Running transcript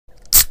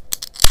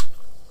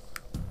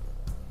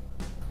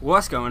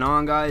What's going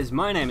on, guys?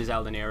 My name is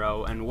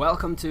Eldeniro, and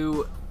welcome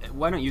to...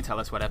 Why don't you tell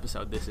us what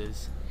episode this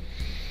is?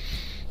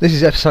 This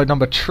is episode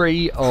number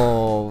 3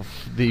 of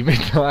the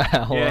Midnight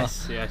Hour.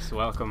 Yes,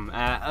 welcome.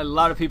 A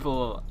lot of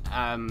people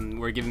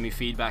were giving me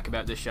feedback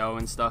about the show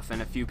and stuff,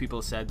 and a few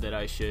people said that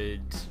I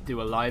should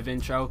do a live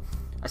intro.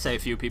 I say a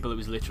few people, it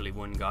was literally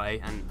one guy,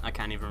 and I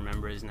can't even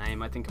remember his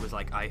name. I think it was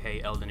like I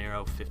Hate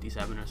Eldeniro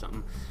 57 or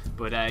something.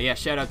 But yeah,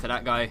 shout out to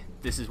that guy.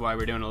 This is why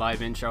we're doing a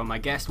live intro. My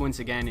guest once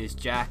again is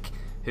Jack,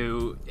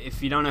 who,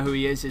 if you don't know who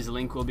he is, his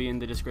link will be in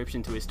the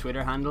description to his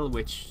Twitter handle,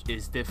 which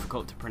is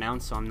difficult to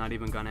pronounce, so I'm not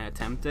even going to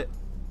attempt it.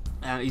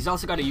 He's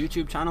also got a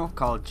YouTube channel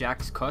called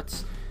Jack's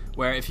Cuts,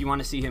 where if you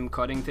want to see him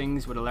cutting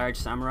things with a large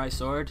samurai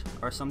sword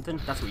or something,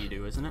 that's what you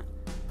do, isn't it?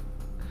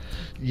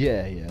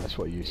 Yeah, that's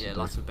what you used to do. Yeah,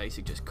 lots of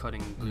basic just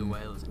cutting blue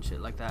whales and shit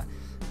like that.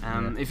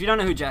 If you don't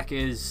know who Jack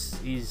is,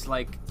 he's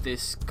like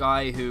this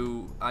guy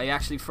who I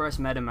actually first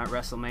met him at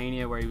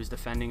WrestleMania, where he was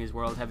defending his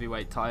world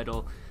heavyweight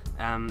title.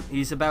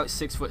 He's about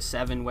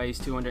 6'7", weighs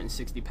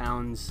 260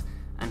 pounds,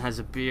 and has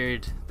a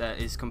beard that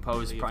is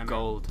composed of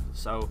gold.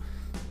 So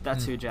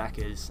that's who Jack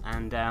is.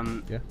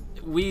 And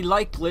we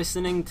like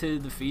listening to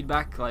the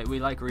feedback, like we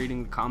like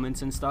reading the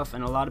comments and stuff,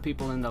 and a lot of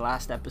people in the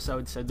last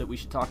episode said that we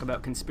should talk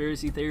about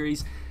conspiracy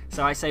theories,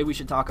 so I say we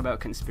should talk about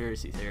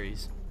conspiracy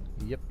theories.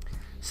 Yep.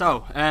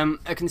 So,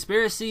 a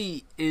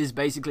conspiracy is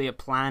basically a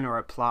plan or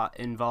a plot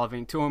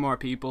involving two or more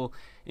people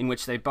in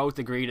which they both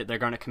agree that they're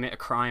going to commit a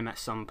crime at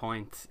some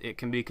point. It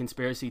can be a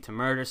conspiracy to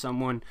murder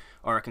someone,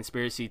 or a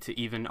conspiracy to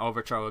even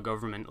overthrow a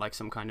government, like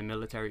some kind of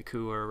military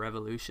coup or a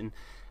revolution.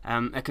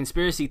 A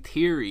conspiracy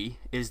theory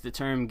is the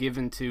term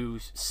given to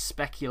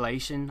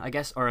speculation, I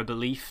guess, or a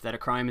belief that a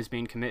crime is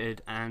being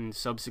committed and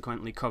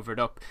subsequently covered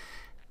up.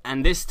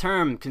 And this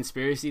term,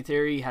 conspiracy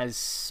theory, has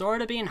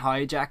sort of been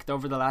hijacked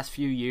over the last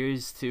few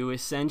years to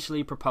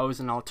essentially propose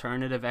an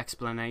alternative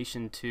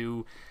explanation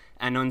to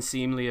an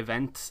unseemly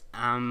event.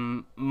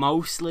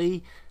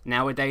 Mostly,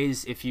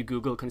 nowadays, if you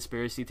Google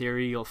conspiracy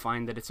theory, you'll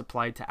find that it's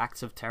applied to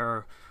acts of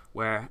terror,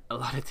 where a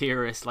lot of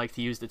theorists like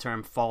to use the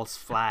term false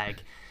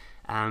flag.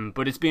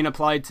 But it's been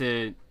applied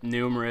to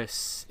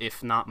numerous,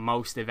 if not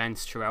most,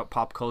 events throughout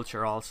pop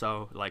culture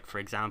also. Like, for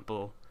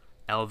example,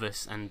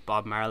 Elvis and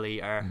Bob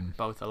Marley are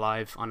both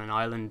alive on an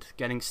island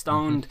getting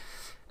stoned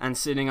and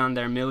sitting on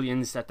their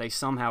millions that they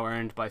somehow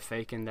earned by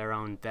faking their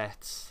own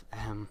deaths.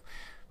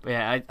 But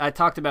yeah, I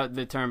talked about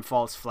the term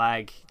false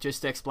flag.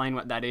 Just to explain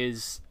what that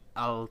is,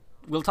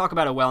 we'll talk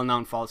about a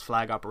well-known false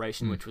flag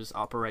operation, which was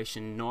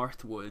Operation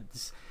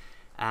Northwoods.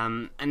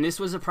 And this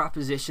was a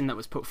proposition that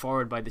was put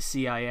forward by the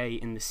CIA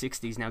in the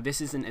 60s. Now, this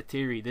isn't a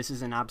theory. This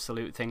is an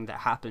absolute thing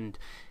that happened.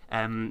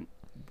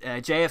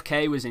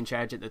 JFK was in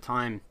charge at the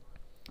time,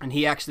 and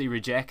he actually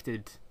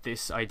rejected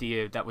this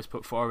idea that was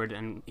put forward.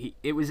 And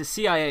it was a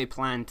CIA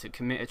plan to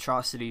commit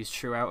atrocities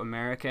throughout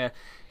America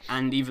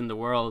and even the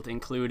world,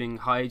 including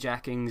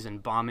hijackings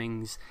and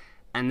bombings.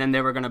 And then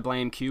they were going to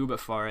blame Cuba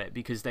for it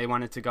because they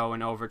wanted to go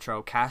and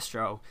overthrow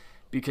Castro,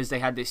 because they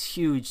had this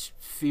huge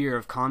fear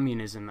of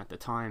communism at the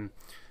time.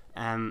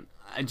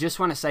 I just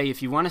want to say,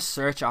 if you want to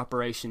search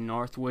Operation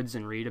Northwoods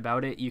and read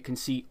about it, you can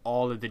see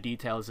all of the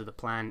details of the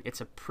plan.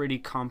 It's a pretty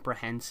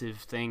comprehensive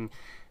thing.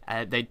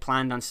 They'd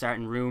planned on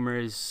starting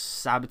rumors,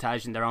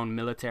 sabotaging their own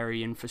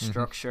military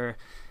infrastructure.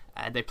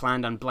 They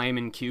planned on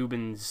blaming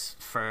Cubans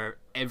for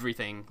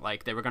everything.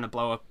 Like, they were going to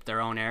blow up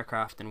their own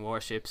aircraft and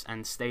warships,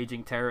 and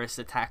staging terrorist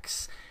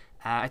attacks.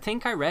 I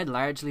think I read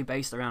largely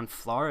based around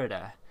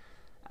Florida.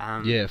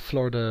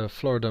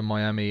 Florida,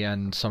 Miami,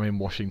 and some in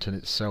Washington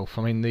itself.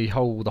 I mean, the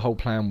whole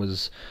plan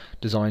was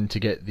designed to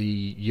get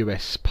the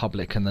US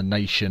public and the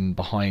nation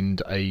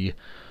behind a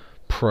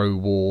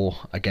pro-war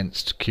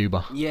against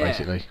Cuba,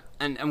 basically.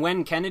 And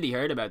when Kennedy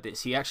heard about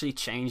this, he actually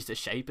changed the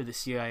shape of the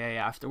CIA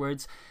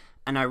afterwards.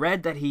 And I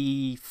read that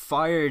he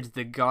fired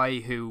the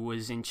guy who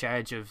was in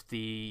charge of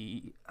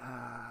the...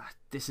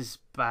 this is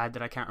bad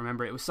that I can't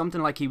remember. It was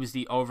something like he was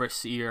the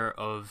overseer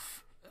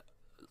of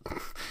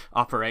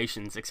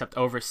operations, except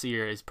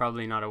overseer is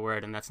probably not a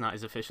word, and that's not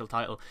his official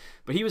title.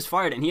 But he was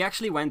fired, and he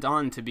actually went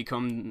on to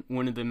become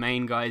one of the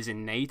main guys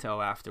in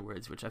NATO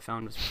afterwards, which I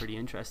found was pretty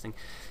interesting.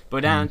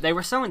 But they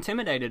were so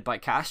intimidated by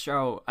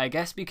Castro, I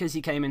guess because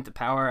he came into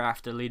power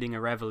after leading a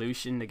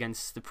revolution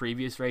against the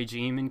previous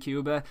regime in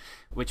Cuba,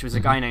 which was a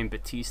guy named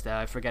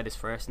Batista. I forget his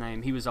first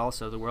name. He was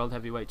also the world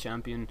heavyweight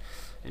champion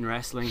in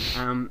wrestling,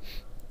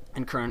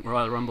 and current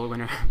Royal Rumble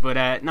winner.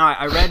 But no,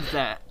 I read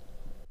that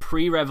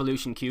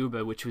pre-revolution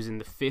Cuba, which was in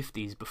the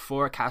 50s,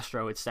 before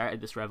Castro had started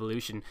this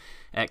revolution,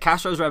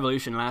 Castro's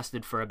revolution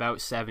lasted for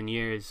about 7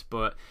 years,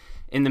 but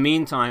in the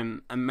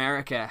meantime,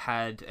 America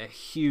had a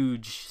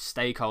huge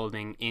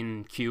stakeholding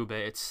in Cuba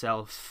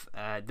itself.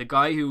 The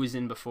guy who was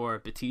in before,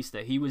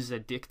 Batista, he was a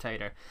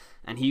dictator,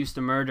 and he used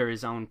to murder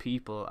his own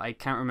people. I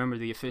can't remember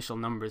the official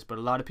numbers, but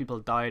a lot of people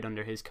died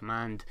under his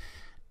command,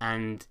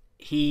 and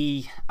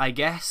he, I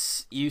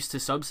guess, used to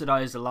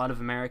subsidize a lot of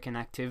American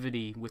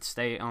activity with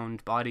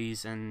state-owned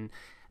bodies and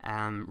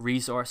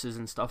resources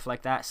and stuff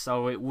like that,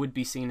 so it would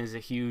be seen as a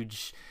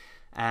huge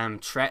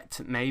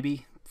threat,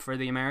 maybe, for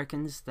the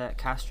Americans that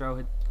Castro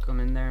had come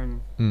in there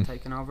and Mm.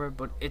 taken over.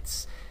 But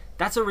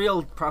that's a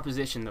real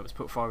proposition that was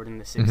put forward in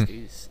the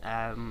 60s.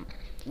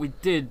 We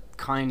did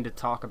kind of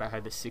talk about how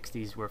the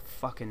 60s were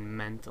fucking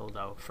mental,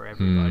 though, for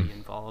everybody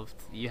involved.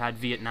 You had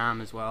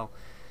Vietnam as well,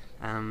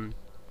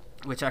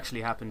 which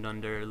actually happened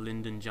under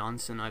Lyndon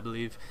Johnson, I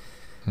believe.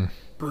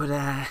 But,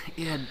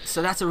 yeah,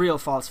 so that's a real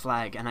false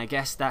flag, and I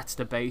guess that's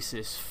the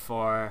basis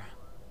for...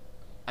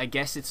 I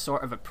guess it's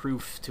sort of a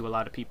proof to a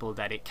lot of people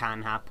that it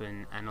can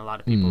happen, and a lot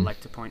of people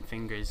like to point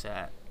fingers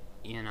at,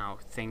 you know,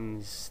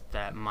 things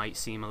that might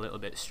seem a little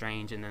bit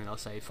strange, and then they'll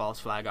say false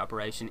flag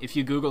operation. If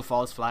you Google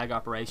false flag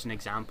operation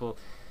example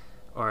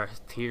or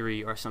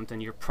theory or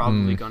something, you're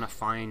probably gonna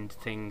find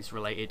things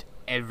related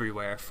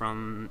everywhere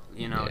from,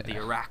 you know, the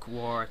Iraq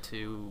War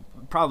to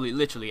probably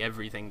literally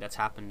everything that's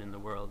happened in the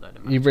world. I'd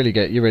imagine.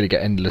 You really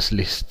get endless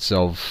lists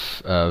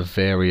of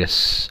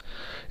various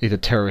either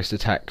terrorist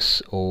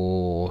attacks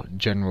or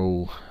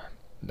general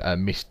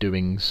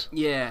misdoings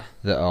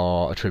that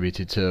are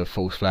attributed to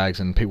false flags,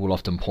 and people will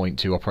often point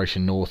to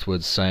Operation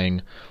Northwoods,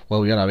 saying,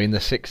 well, you know, in the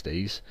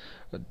 60s,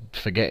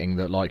 forgetting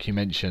that, like you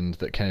mentioned,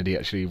 that Kennedy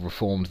actually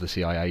reformed the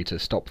CIA to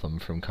stop them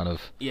from kind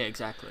of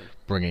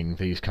bringing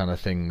these kind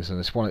of things. And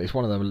it's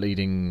one of the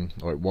leading,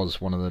 or it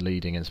was one of the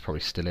leading, and it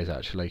probably still is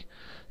actually,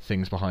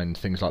 things behind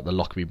things like the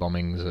Lockerbie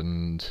bombings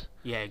and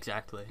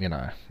you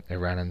know,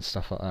 Iran and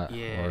stuff like that,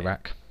 or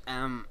Iraq.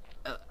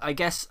 I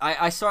guess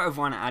I sort of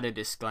want to add a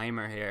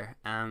disclaimer here,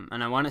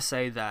 and I want to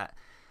say that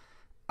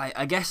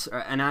I guess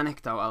an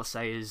anecdote I'll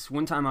say is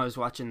one time I was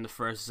watching the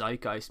first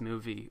Zeitgeist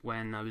movie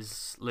when I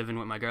was living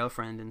with my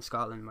girlfriend in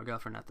Scotland, my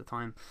girlfriend at the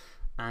time,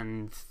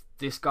 and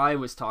this guy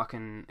was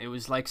talking, it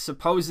was like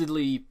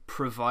supposedly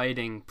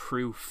providing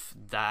proof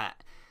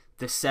that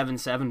the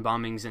 7/7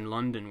 bombings in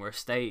London were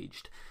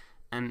staged.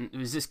 And it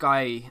was this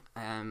guy,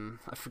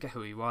 I forget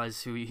who he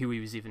was, who he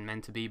was even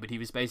meant to be, but he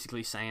was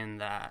basically saying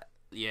that,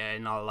 yeah,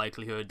 in all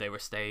likelihood they were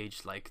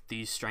staged, like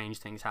these strange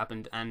things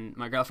happened. And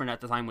my girlfriend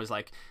at the time was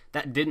like,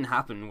 that didn't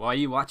happen, why are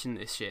you watching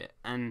this shit?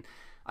 And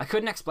I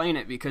couldn't explain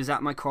it, because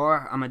at my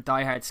core I'm a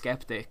diehard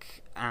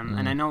skeptic,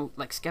 and I know,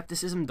 like,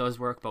 skepticism does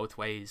work both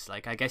ways.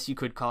 Like, I guess you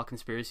could call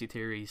conspiracy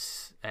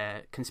theorists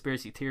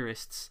conspiracy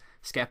theorists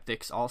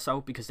skeptics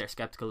also, because they're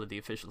skeptical of the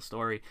official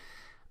story.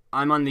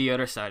 I'm on the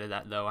other side of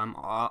that, though. I'm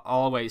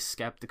always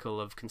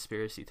skeptical of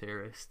conspiracy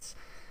theorists.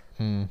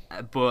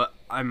 But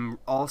I'm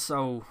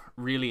also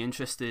really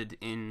interested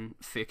in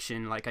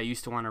fiction. Like, I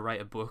used to want to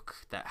write a book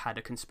that had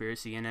a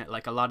conspiracy in it.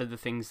 Like, a lot of the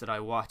things that I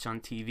watch on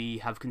TV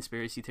have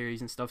conspiracy theories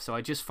and stuff, so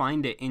I just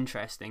find it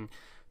interesting,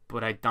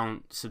 but I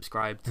don't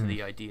subscribe to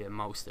the idea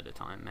most of the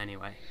time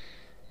anyway.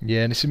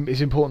 Yeah, and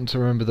it's important to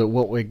remember that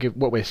what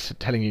we're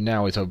telling you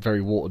now is a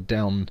very watered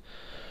down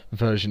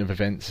version of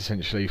events,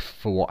 essentially,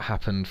 for what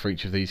happened for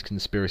each of these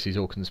conspiracies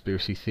or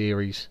conspiracy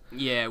theories.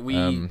 Yeah,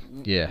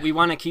 we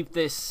want to keep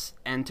this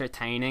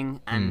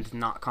entertaining and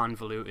not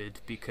convoluted,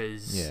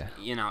 because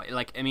you know,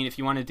 like, I mean, if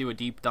you want to do a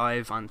deep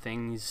dive on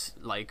things,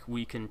 like,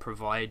 we can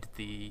provide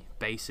the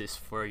basis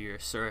for your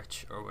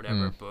search or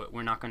whatever, but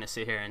we're not going to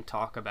sit here and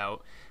talk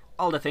about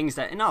all the things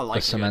that, in all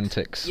likelihood, the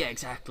semantics. Yeah,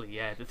 exactly.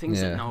 Yeah, the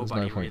things that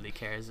nobody really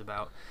cares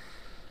about.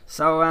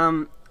 So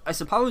I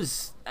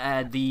suppose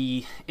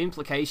the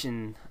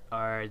implication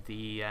or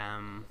the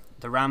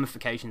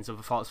ramifications of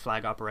a false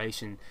flag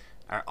operation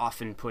are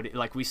often put,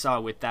 like we saw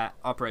with that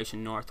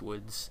Operation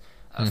Northwoods,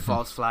 a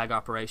false flag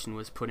operation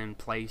was put in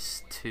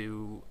place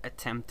to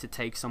attempt to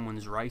take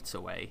someone's rights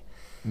away.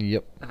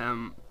 Yep.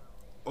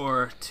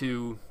 Or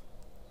to,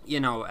 you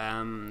know,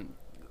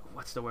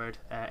 what's the word?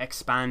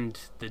 Expand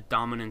the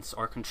dominance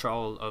or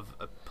control of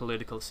a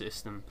political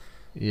system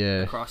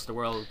across the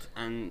world.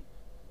 And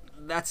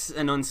that's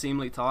an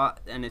unseemly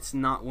thought, and it's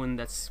not one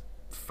that's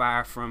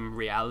far from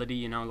reality.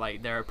 You know,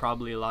 like, there are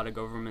probably a lot of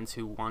governments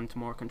who want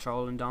more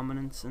control and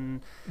dominance,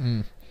 and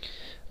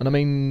I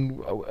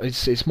mean,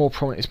 it's more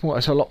prominent.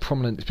 It's a lot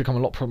prominent. It's become a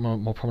lot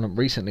more prominent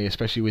recently,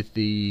 especially with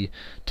the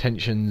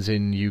tensions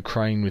in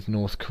Ukraine with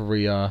North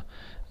Korea,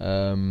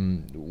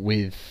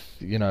 with,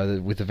 you know,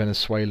 with the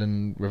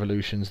Venezuelan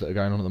revolutions that are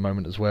going on at the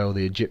moment as well.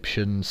 The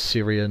Egyptian,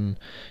 Syrian,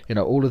 you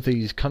know, all of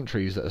these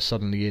countries that are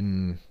suddenly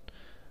in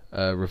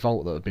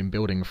revolt that have been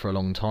building for a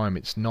long time.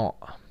 It's not,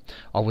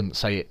 I wouldn't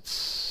say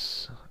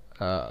it's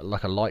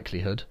like a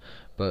likelihood,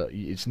 but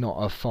it's not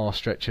a far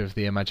stretch of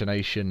the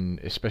imagination,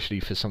 especially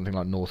for something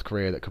like North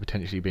Korea that could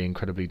potentially be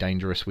incredibly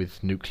dangerous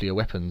with nuclear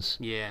weapons.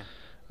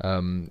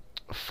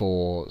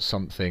 For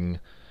something,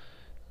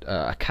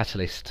 a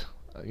catalyst,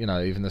 you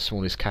know, even the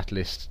smallest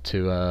catalyst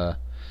to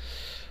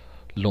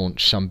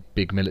launch some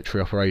big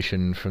military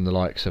operation from the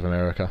likes of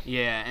America.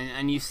 Yeah,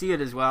 and you see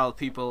it as well.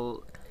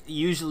 People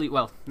usually,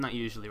 well, not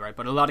usually, right,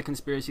 but a lot of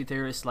conspiracy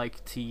theorists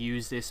like to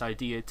use this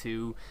idea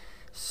to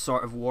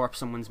sort of warp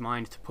someone's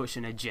mind to push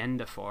an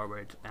agenda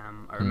forward.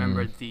 I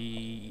remember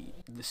the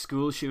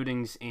school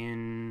shootings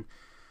in,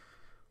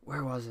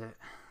 where was it?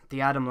 The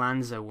Adam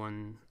Lanza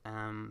one,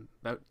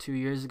 about 2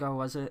 years ago,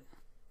 was it?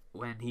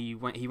 When he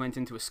went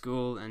into a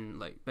school and,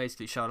 like,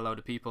 basically shot a load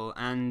of people.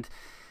 And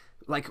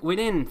like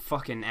within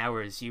fucking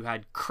hours, you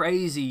had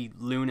crazy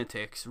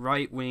lunatics,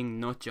 right-wing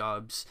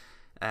nutjobs,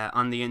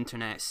 on the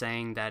internet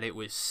saying that it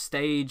was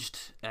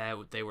staged.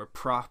 They were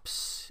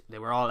props. They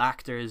were all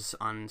actors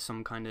on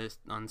some kind of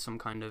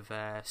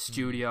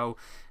studio,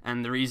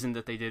 and the reason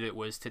that they did it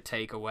was to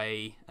take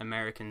away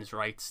Americans'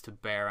 rights to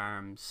bear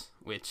arms,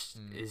 which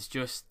is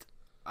just.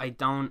 I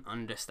don't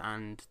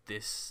understand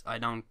this. I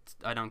don't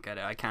get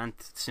it. I can't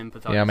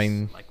sympathise. Yeah, I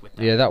mean, like, with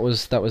that. yeah, that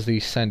was the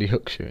Sandy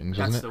Hook shootings,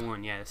 wasn't it? That's the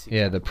one. Yeah.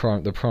 Yeah, the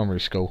primary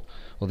school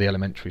or the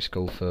elementary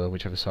school, for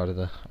whichever side of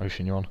the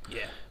ocean you're on.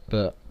 Yeah.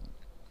 But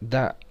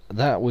that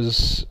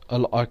was a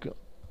lot.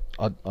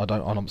 I'm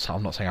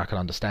not saying I can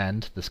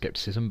understand the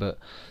skepticism, but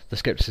the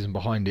skepticism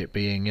behind it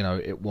being,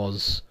 it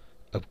was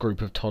a group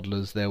of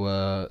toddlers. There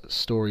were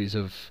stories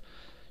of,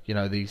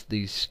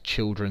 these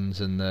children's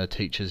and the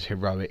teachers'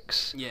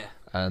 heroics. Yeah.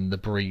 And the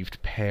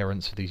bereaved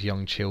parents of these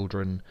young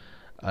children,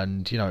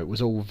 and it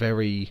was all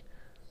very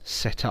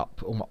set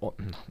up.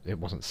 It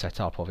wasn't set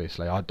up,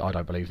 obviously. I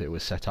don't believe that it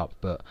was set up,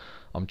 but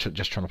I'm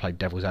just trying to play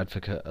devil's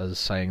advocate as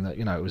saying that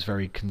it was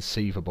very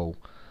conceivable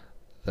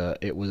that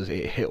it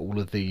hit all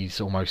of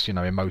these almost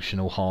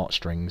emotional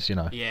heartstrings.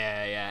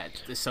 Yeah.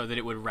 So that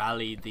it would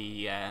rally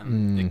the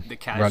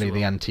casual, rally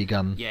the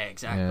anti-gun. Yeah,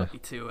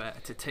 exactly. Yeah.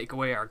 To take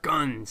away our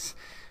guns.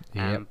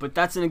 Yep. But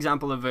that's an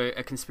example of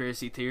a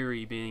conspiracy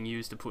theory being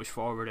used to push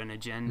forward an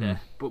agenda.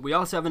 But we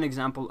also have an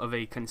example of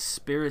a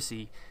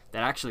conspiracy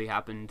that actually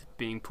happened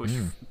being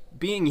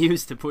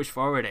used to push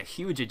forward a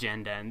huge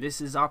agenda, and this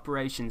is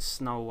Operation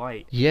Snow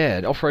White. Yeah,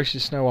 Operation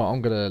Snow White.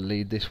 I'm going to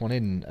lead this one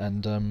in,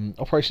 and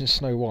Operation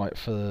Snow White,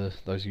 for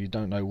those of you who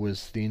don't know,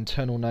 was the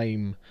internal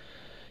name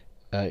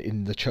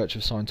in the Church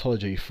of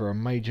Scientology for a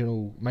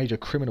major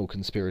criminal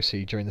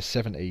conspiracy during the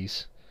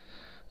 70s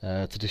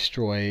to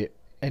destroy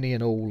any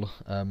and all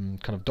kind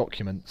of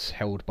documents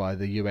held by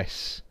the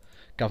US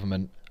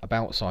government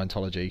about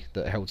Scientology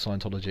that held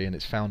Scientology and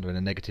its founder in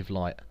a negative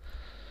light.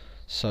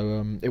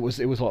 So it was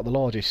like the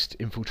largest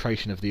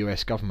infiltration of the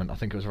US government. I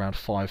think it was around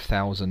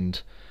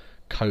 5,000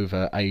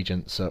 covert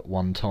agents at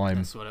one time.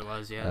 That's what it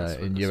was, yeah.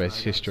 In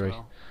US history.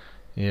 Well.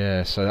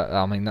 Yeah, so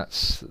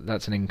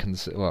that's an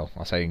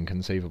I say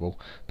inconceivable,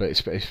 but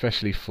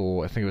especially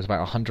for, I think it was about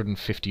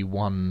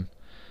 151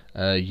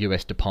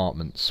 US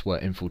departments were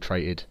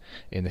infiltrated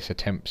in this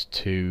attempt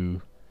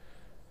to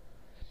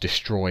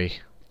destroy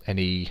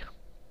any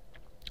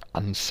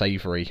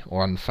unsavoury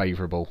or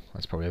unfavourable,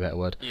 that's probably a better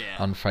word,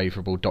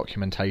 unfavourable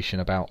documentation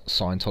about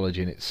Scientology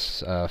and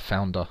its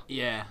founder.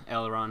 Yeah,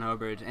 L. Ron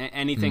Hubbard.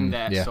 Anything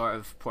that sort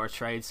of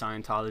portrayed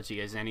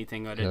Scientology as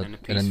anything other than a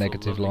peaceful,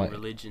 negative loving light.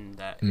 religion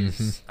that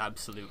is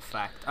absolute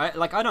fact.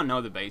 I don't know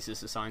the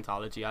basis of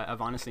Scientology.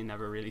 I've honestly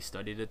never really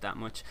studied it that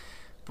much.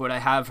 But I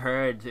have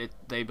heard that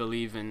they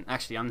believe in...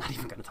 Actually, I'm not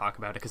even going to talk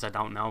about it because I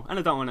don't know. And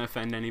I don't want to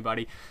offend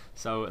anybody.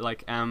 So,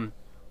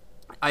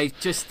 I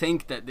just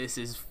think that this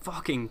is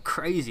fucking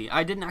crazy.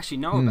 I didn't actually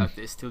know about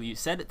this till you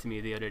said it to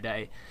me the other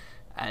day.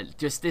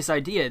 Just this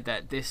idea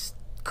that this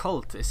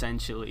cult,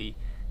 essentially...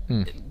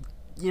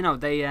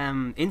 they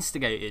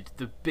instigated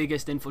the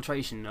biggest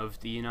infiltration of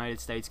the United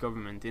States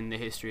government in the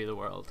history of the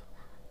world.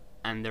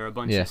 And they're a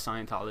bunch of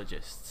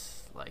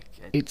Scientologists.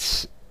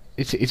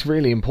 It's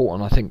really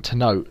important, I think, to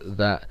note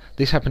that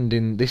this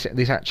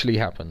actually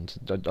happened.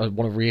 I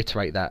want to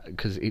reiterate that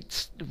because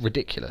it's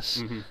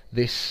ridiculous.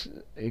 This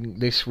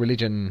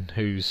religion,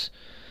 whose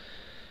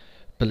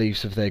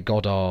beliefs of their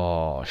God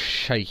are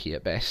shaky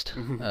at best.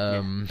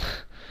 They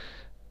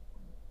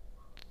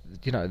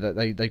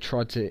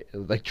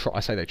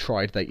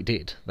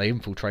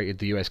infiltrated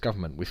the US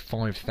government with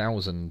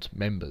 5,000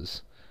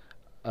 members.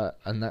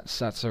 And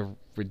that's a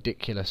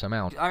ridiculous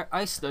amount.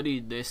 I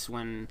studied this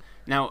when...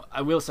 Now,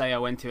 I will say I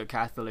went to a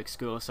Catholic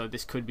school, so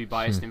this could be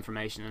biased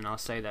information, and I'll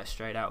say that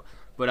straight out.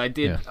 But I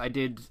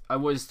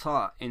was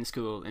taught in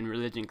school, in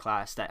religion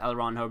class, that L.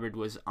 Ron Hubbard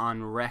was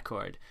on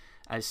record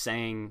as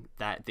saying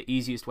that the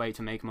easiest way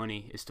to make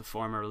money is to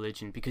form a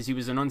religion, because he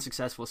was an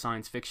unsuccessful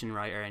science fiction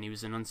writer, and he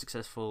was an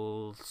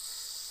unsuccessful,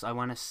 I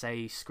want to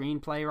say,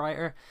 screenplay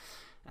writer.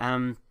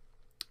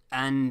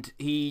 And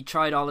he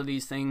tried all of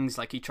these things,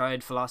 like he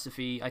tried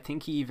philosophy, I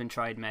think he even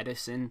tried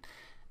medicine,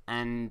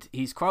 and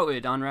he's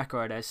quoted on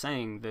record as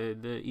saying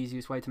the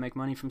easiest way to make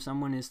money from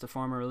someone is to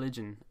form a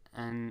religion.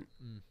 And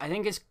I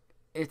think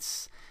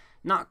it's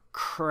not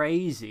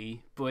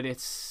crazy, but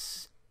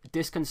it's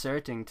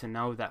disconcerting to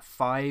know that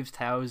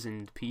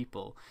 5,000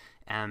 people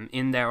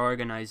in their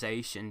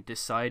organization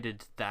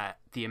decided that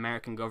the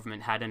American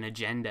government had an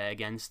agenda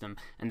against them,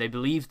 and they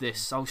believed this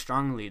so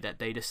strongly that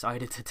they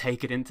decided to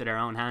take it into their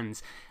own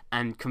hands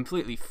and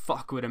completely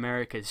fuck with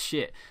America's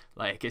shit,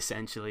 like,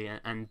 essentially,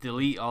 and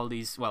delete all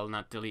these... Well,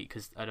 not delete,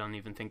 because I don't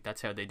even think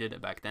that's how they did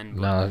it back then.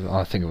 But, no,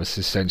 I think it was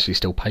essentially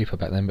still paper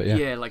back then, but yeah.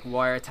 Yeah, like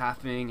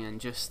wiretapping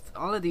and just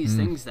all of these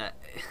things that,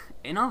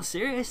 in all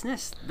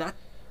seriousness, that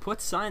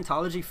puts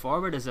Scientology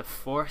forward as a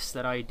force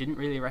that I didn't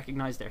really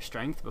recognize their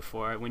strength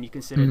before, when you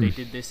consider they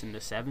did this in the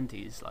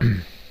 70s, like,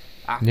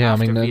 after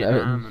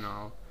Vietnam and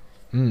all.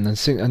 And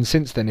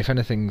since then, if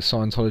anything,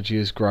 Scientology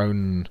has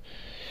grown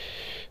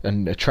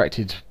and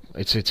attracted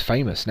it's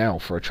famous now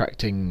for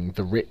attracting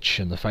the rich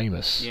and the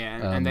famous.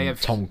 Yeah, and they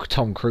have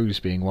Tom Cruise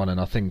being one, and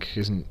I think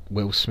isn't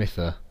Will Smith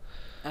a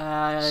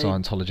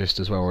Scientologist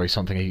as well, or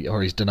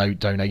he's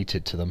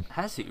donated to them.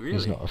 Has he really?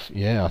 He's not.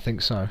 Yeah, I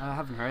think so. I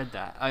haven't heard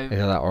that. Either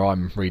that, or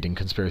I'm reading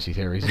conspiracy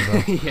theories as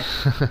well.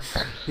 Yeah,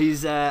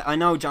 he's. I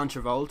know John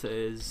Travolta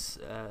is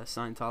a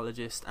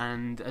Scientologist,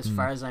 and as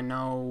far as I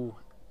know,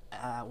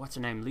 what's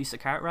her name? Lisa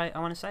Cartwright. I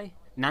want to say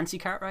Nancy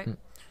Cartwright.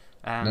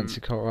 Nancy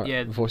Cartwright,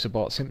 yeah, the voice of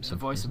Bart Simpson. The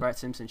voice of Bart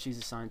Simpson. She's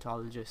a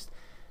Scientologist.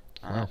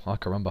 Wow, I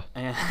can remember.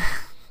 Yeah.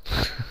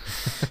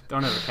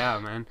 Don't have a cow,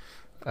 man.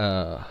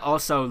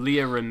 Also,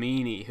 Leah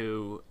Remini,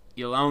 who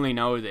you'll only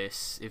know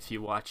this if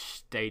you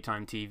watch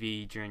daytime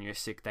TV during your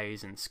sick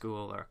days in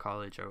school or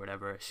college or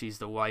whatever. She's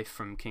the wife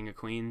from King of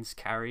Queens,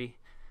 Carrie.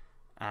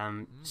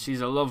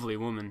 She's a lovely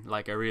woman.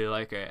 Like, I really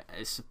like her.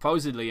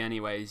 Supposedly,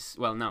 anyways.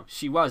 Well, no,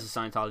 she was a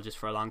Scientologist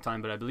for a long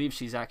time, but I believe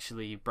she's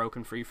actually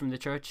broken free from the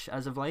church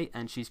as of late,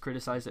 and she's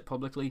criticized it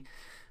publicly,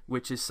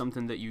 which is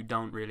something that you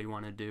don't really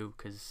want to do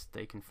because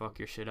they can fuck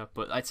your shit up.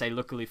 But I'd say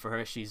luckily for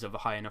her, she's of a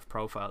high enough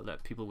profile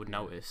that people would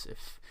notice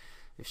if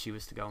she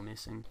was to go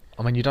missing.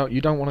 I mean, you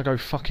don't want to go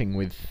fucking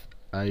with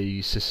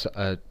a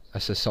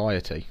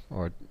society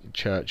or a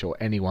church or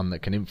anyone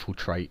that can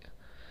infiltrate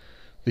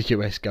the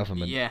US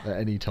government at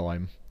any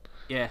time.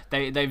 Yeah,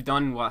 they've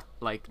done what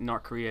like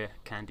North Korea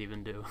can't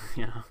even do.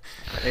 You know,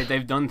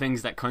 they've done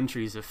things that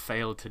countries have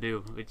failed to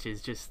do, which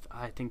is just,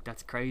 I think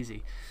that's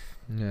crazy.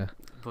 Yeah.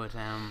 But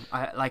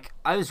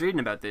I was reading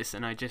about this,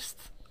 and I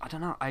don't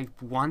know, I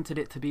wanted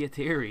it to be a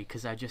theory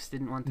because I just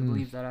didn't want to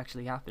believe that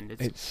actually happened.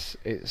 It's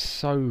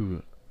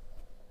so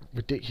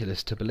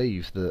ridiculous to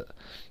believe that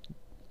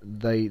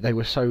they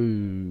were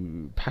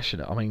so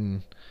passionate. I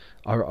mean,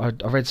 I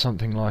read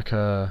something like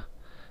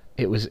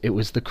it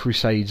was the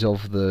Crusades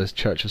of the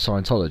Church of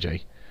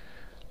Scientology.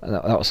 And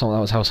that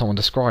was how someone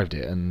described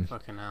it, and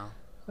fucking hell.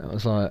 It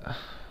was like,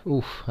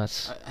 oof,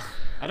 that's.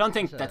 I don't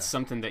think that's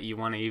something that you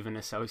want to even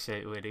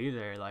associate with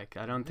either. Like,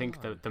 I don't think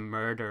the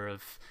murder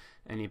of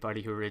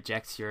anybody who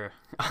rejects your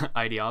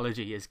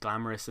ideology is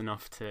glamorous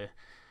enough to,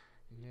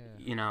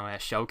 you know,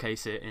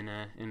 showcase it in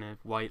a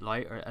white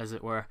light, or as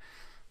it were.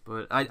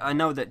 But I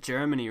know that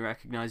Germany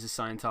recognizes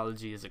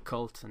Scientology as a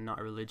cult and not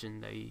a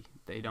religion.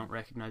 They don't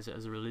recognize it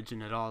as a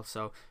religion at all.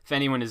 So if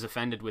anyone is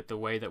offended with the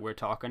way that we're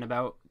talking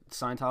about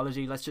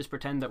Scientology, let's just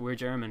pretend that we're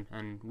German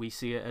and we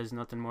see it as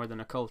nothing more than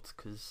a cult,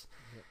 because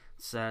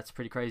it's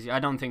pretty crazy. I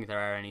don't think there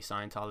are any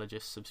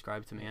Scientologists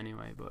subscribed to me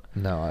anyway, but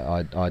no,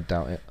 I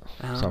doubt it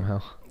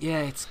somehow.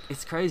 Yeah,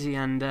 it's crazy,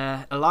 and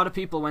a lot of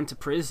people went to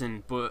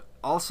prison, but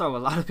also a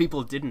lot of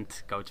people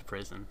didn't go to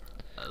prison.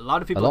 A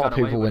lot of people got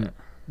away with it.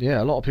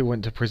 Yeah, a lot of people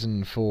went to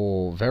prison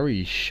for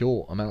very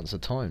short amounts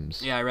of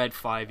times. Yeah, I read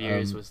 5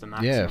 years was the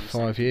maximum. Yeah, 5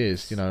 sentence.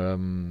 years. You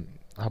know,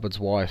 Hubbard's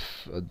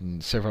wife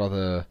and several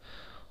other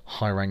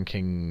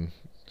high-ranking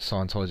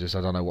Scientologists.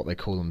 I don't know what they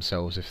call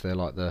themselves, if they're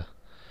like the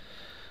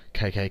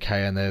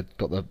KKK and they've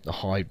got the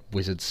high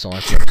wizard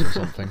Cyclops or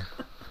something.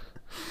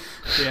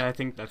 Yeah, I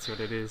think that's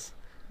what it is.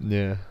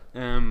 Yeah.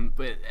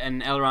 But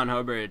L. Ron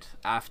Hubbard,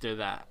 after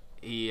that,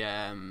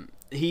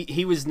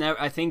 he was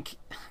never. I think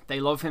they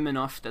love him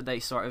enough that they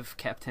sort of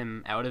kept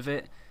him out of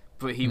it,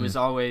 but he was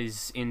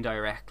always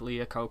indirectly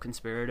a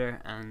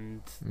co-conspirator.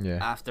 And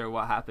after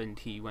what happened,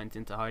 he went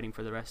into hiding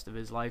for the rest of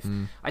his life.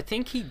 I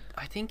think he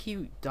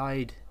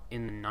died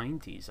in the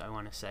 90s. I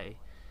want to say.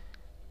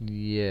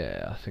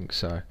 Yeah, I think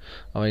so.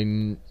 I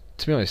mean,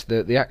 to be honest,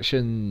 the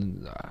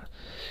action.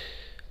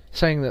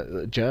 Saying that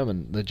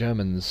the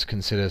Germans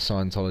consider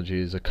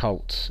Scientology as a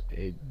cult,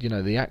 you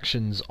know, the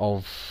actions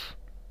of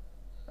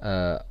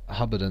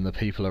Hubbard and the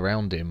people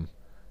around him,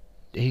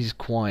 he's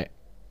quite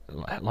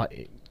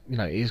like you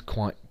know, he's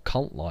quite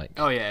cult-like.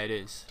 Oh yeah, it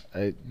is.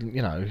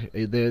 You know,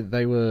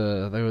 they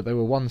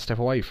were one step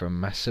away from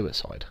mass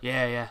suicide.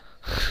 Yeah.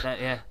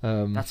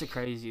 That's a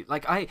crazy.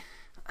 Like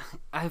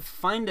I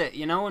find it,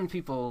 you know, when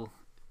people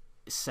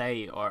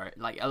say, or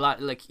like a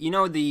lot, like, you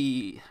know,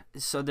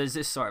 so there's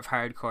this sort of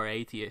hardcore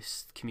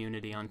atheist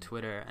community on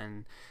Twitter,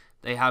 and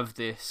they have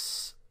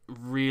this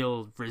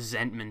real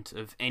resentment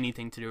of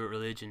anything to do with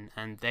religion,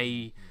 and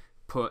they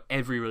put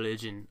every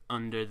religion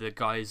under the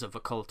guise of a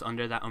cult,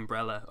 under that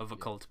umbrella of a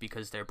cult,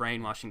 because they're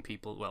brainwashing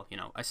people. Well, you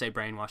know, I say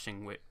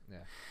brainwashing with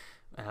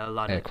a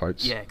lot of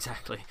quotes. Yeah,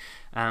 exactly.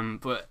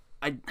 But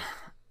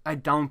I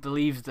don't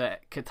believe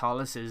that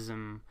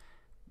Catholicism,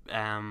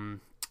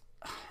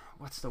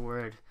 what's the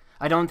word?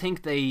 I don't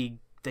think they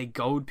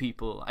goad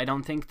people. I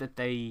don't think that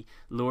they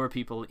lure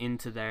people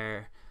into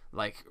their,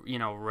 like, you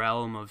know,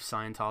 realm of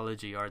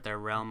Scientology, or their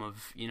realm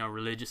of, you know,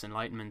 religious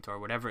enlightenment, or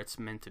whatever it's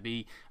meant to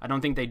be. I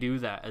don't think they do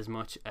that as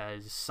much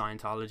as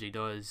Scientology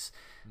does.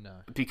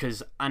 No.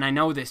 Because, and I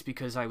know this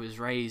because I was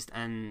raised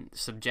and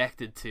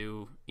subjected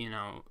to, you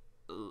know,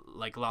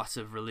 like lots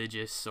of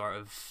religious sort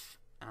of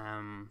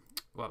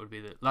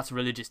lots of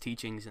religious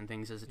teachings and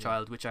things as a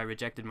child, which I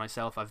rejected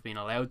myself. I've been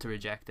allowed to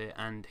reject it,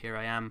 and here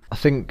I am. I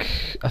think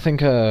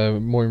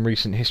more in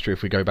recent history,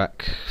 if we go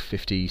back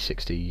 50,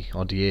 60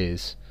 odd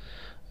years,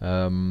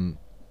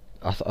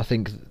 I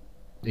think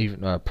even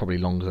probably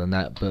longer than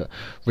that. But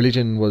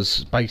religion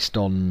was based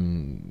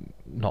on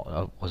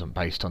not wasn't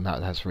based on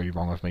that. That's really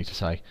wrong of me to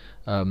say.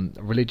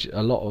 Religion,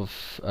 a lot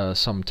of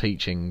some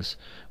teachings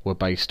were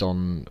based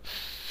on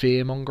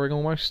fear mongering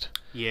almost.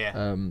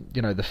 Yeah.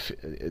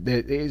 There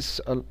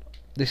is a.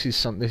 This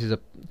is a.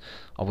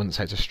 I wouldn't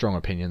say it's a strong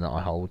opinion that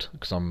I hold,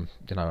 because I'm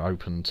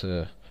open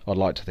to. I'd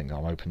like to think that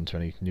I'm open to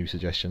any new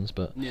suggestions,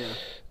 but Yeah.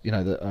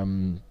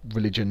 that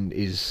religion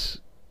is.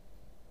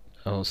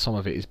 Some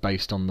of it is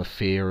based on the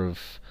fear of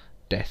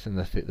death and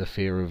the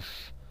fear of,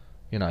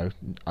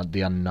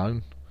 the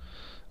unknown,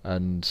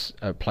 and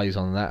plays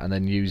on that, and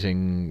then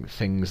using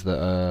things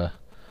that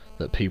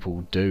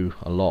people do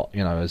a lot,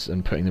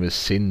 and putting them as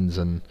sins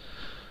and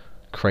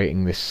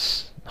creating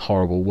this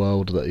horrible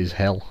world that is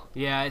hell.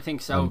 Yeah, I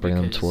think so. And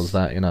bringing them towards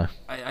that,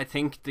 I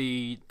think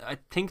the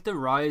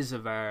rise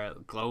of our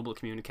global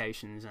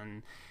communications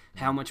and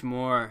how much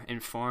more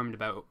informed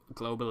about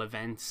global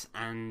events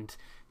and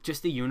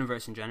just the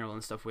universe in general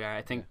and stuff we are,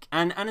 I think,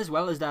 and as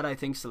well as that, I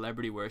think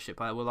celebrity worship,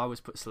 I will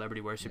always put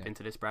celebrity worship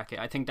into this bracket.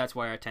 I think that's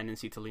why our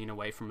tendency to lean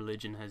away from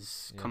religion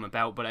has come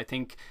about. But I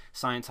think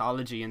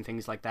Scientology and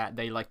things like that,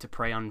 they like to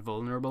prey on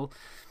vulnerable.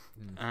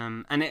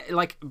 And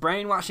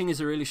brainwashing is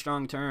a really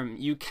strong term.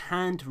 You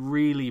can't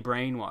really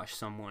brainwash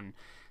someone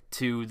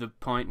to the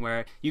point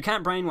where you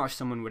can't brainwash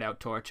someone without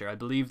torture. I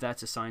believe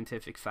that's a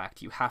scientific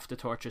fact. You have to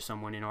torture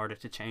someone in order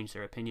to change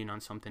their opinion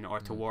on something, or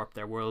to warp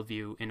their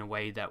worldview in a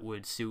way that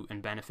would suit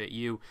and benefit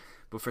you.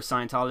 But for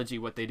Scientology,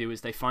 what they do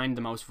is they find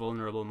the most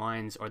vulnerable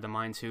minds, or the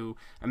minds who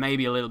are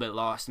maybe a little bit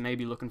lost,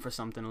 maybe looking for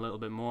something a little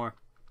bit more,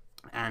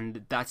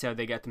 and that's how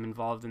they get them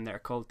involved in their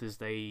cult. Is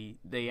they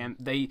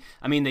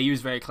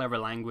use very clever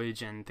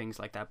language and things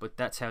like that, but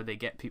that's how they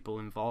get people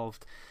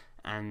involved.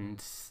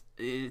 And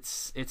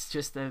it's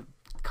just a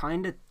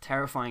kind of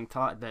terrifying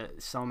thought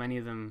that so many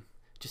of them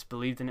just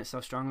believed in it so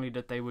strongly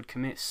that they would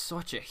commit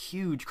such a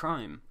huge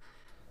crime.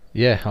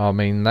 Yeah, I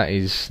mean that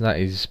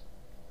is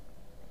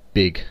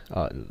big.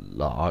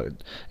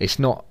 It's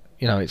not,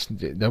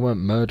 they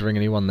weren't murdering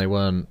anyone, they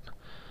weren't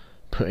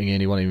putting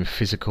anyone in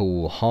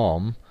physical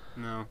harm.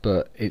 No.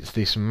 But it's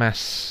this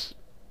mass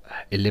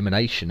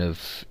elimination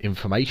of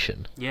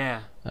information.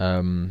 Yeah.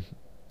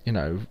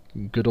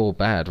 Good or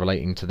bad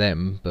relating to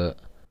them, but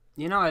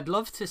I'd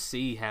love to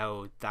see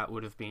how that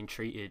would have been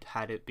treated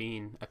had it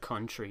been a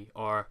country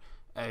or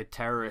a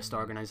terrorist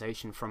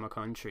organization from a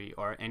country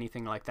or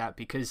anything like that.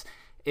 Because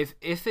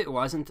if it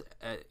wasn't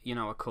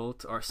a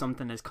cult or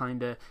something as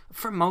kind of,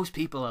 for most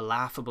people, a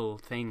laughable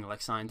thing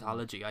like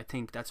Scientology, I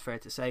think that's fair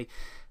to say,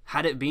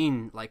 had it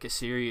been like a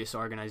serious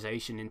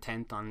organization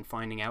intent on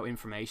finding out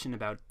information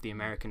about the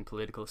American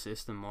political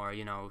system or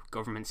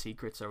government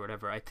secrets or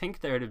whatever, I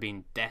think there would have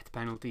been death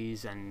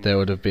penalties, and there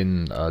would have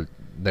been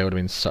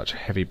such a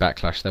heavy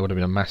backlash. There would have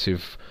been a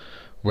massive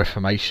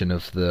reformation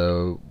of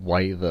the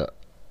way that,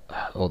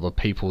 or the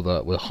people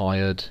that were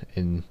hired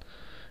in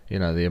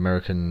the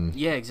American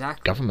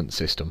government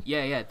system.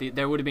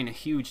 There would have been a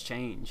huge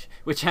change,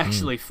 which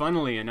actually,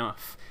 funnily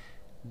enough,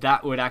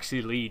 that would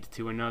actually lead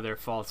to another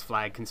false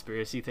flag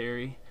conspiracy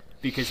theory,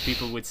 because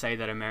people would say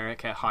that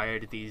America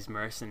hired these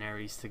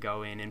mercenaries to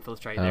go in,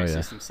 infiltrate their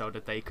system so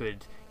that they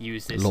could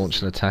use this,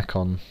 launch an attack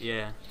on.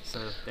 Yeah,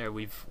 so there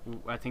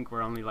I think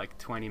we're only like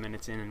 20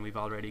 minutes in and we've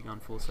already gone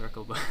full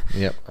circle. But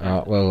yep.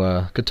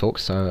 Good talk.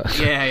 So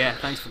yeah,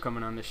 thanks for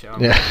coming on the show.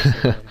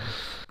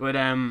 But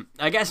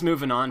I guess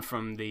moving on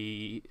from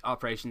the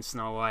Operation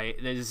Snow White,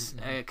 there's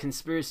a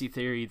conspiracy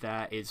theory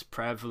that is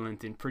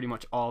prevalent in pretty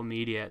much all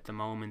media at the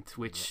moment,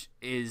 which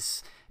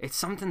is, it's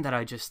something that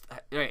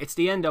it's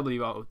the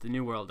NWO, the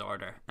New World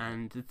Order,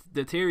 and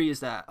the theory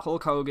is that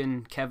Hulk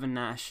Hogan, Kevin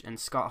Nash, and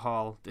Scott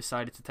Hall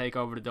decided to take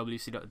over the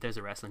WCW. There's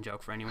a wrestling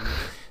joke for anyone.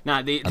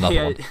 The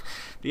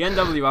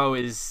NWO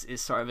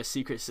is sort of a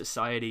secret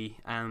society.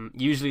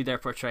 Usually they're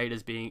portrayed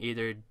as being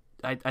either,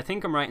 I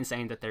think I'm right in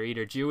saying that they're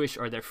either Jewish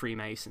or they're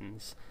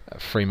Freemasons.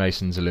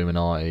 Freemasons,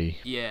 Illuminati.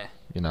 Yeah.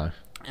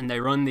 And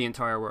they run the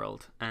entire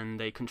world, and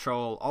they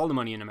control all the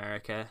money in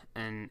America,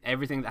 and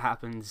everything that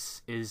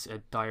happens is a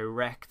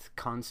direct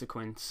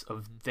consequence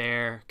of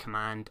their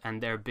command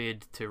and their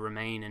bid to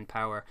remain in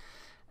power.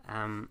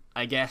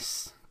 I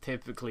guess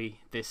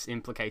typically this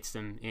implicates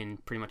them in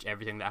pretty much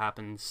everything that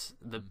happens.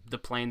 The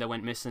plane that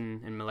went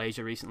missing in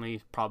Malaysia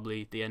recently,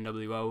 probably the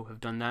NWO have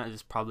done that.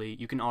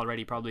 You can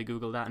already probably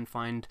Google that and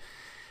find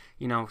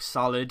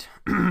solid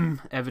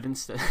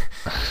evidence that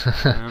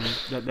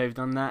that they've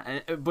done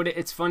that. But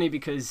it's funny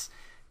because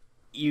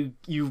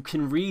you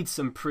can read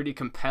some pretty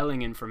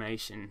compelling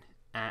information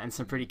and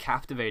some pretty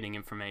captivating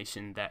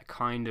information that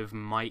kind of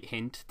might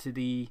hint to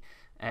the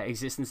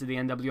existence of the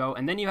NWO,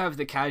 and then you have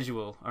the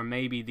casual or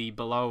maybe the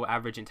below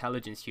average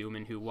intelligence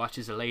human who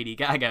watches a Lady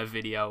Gaga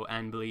video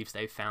and believes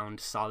they found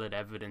solid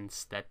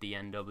evidence that the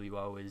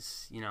NWO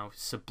is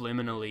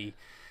subliminally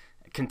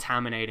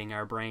contaminating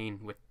our brain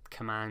with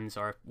commands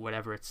or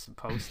whatever it's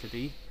supposed to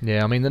be.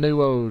 Yeah, I mean, the New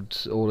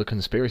World Order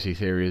conspiracy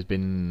theory has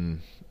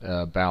been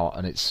about,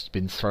 and it's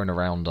been thrown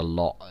around a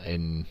lot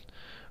in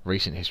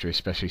recent history,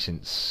 especially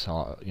since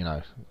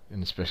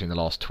and especially in the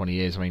last 20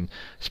 years. I mean,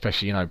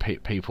 especially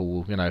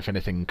people, if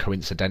anything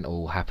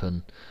coincidental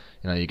happen,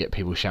 you get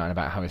people shouting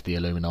about how it's the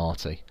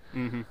Illuminati.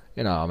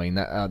 Mm-hmm. I mean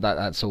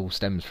that's all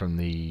stems from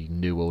the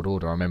New World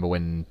Order. I remember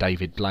when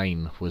David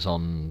Blaine was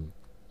on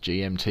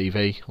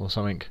GMTV or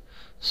something,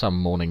 some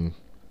morning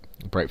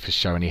breakfast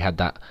show, and he had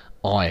that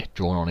eye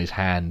drawn on his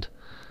hand,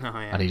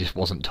 and he just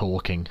wasn't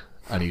talking,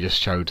 and he just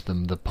showed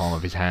them the palm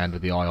of his hand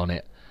with the eye on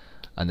it,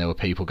 and there were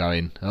people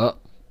going, oh,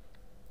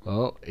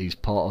 he's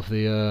part of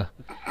the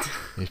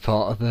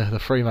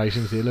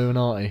Freemasons, the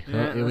Illuminati.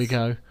 Yeah, here we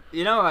go.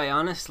 I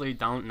honestly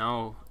don't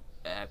know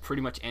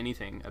pretty much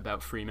anything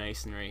about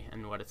Freemasonry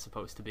and what it's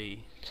supposed to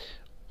be.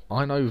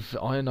 I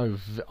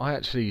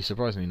actually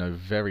surprisingly know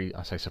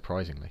I say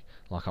surprisingly,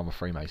 like I'm a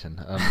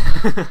Freemason.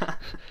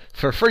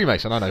 For a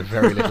Freemason, I know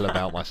very little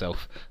about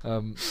myself.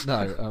 I've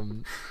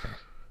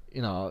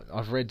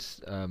read,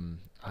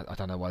 I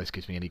don't know why this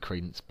gives me any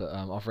credence, but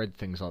I've read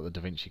things like the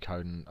Da Vinci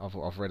Code, and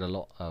I've read a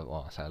lot,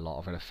 I say a lot,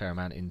 I've read a fair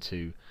amount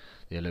into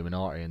the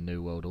Illuminati and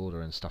New World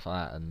Order and stuff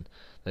like that, and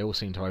they all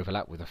seem to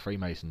overlap with the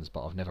Freemasons,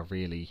 but I've never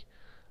really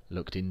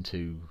looked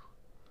into...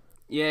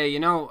 Yeah,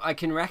 I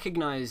can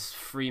recognize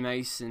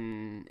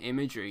Freemason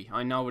imagery.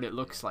 I know what it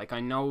looks like. I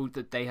know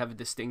that they have a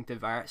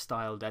distinctive art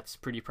style that's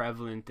pretty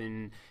prevalent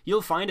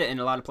you'll find it in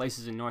a lot of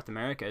places in North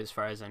America, as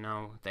far as I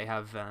know. They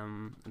have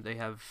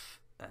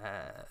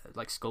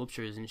like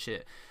sculptures and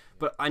shit.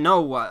 But I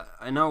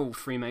know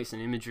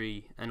Freemason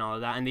imagery and all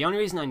of that, and the only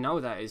reason I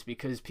know that is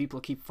because people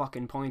keep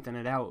fucking pointing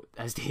it out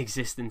as the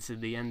existence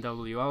of the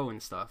NWO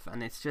and stuff,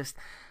 and it's just,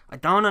 I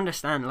don't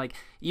understand. Like,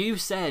 you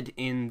said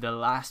in the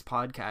last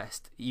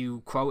podcast,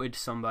 you quoted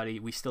somebody,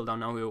 we still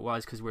don't know who it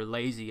was because we're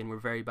lazy and we're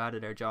very bad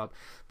at our job,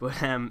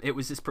 but it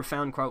was this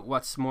profound quote: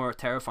 what's more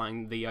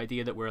terrifying, the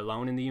idea that we're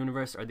alone in the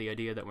universe or the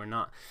idea that we're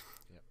not?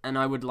 Yep. And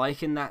I would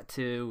liken that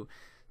to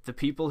the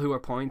people who are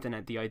pointing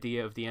at the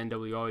idea of the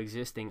NWO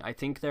existing. I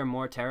think they're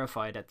more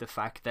terrified at the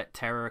fact that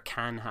terror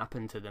can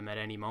happen to them at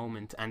any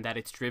moment, and that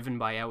it's driven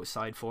by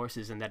outside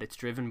forces, and that it's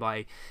driven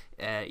by,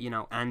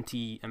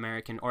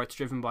 anti-American, or it's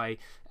driven by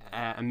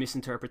a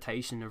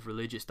misinterpretation of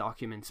religious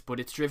documents. But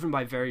it's driven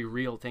by very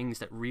real things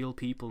that real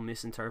people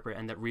misinterpret,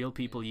 and that real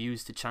people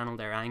use to channel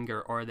their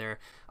anger or their...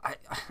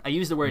 I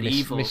use the word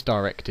evil.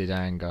 Misdirected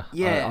anger.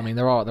 Yeah. I mean,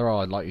 there are,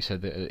 like you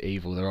said,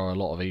 evil. There are a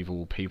lot of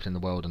evil people in the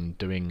world and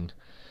doing...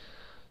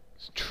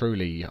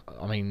 Truly,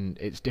 I mean,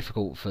 it's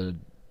difficult for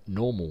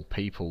normal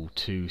people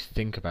to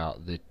think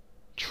about the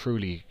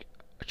truly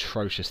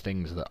atrocious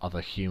things that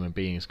other human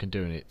beings can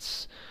do, and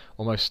it's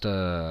almost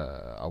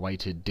a way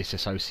to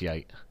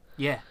disassociate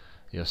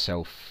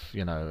yourself.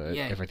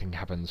 Everything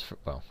happens for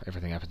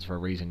a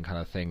reason, kind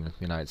of thing.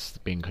 It's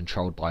being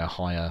controlled by a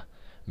higher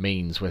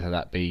means, whether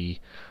that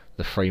be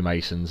the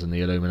Freemasons and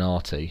the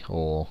Illuminati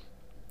or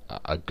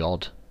a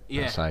god.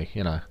 Yeah,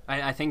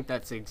 I think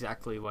that's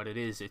exactly what it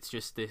is. It's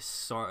just this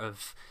sort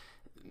of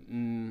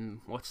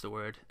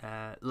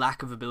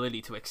lack of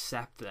ability to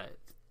accept that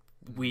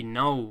we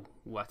know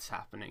what's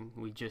happening.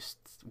 We just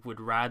would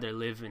rather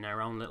live in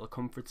our own little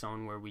comfort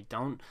zone where we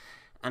don't.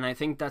 And I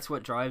think that's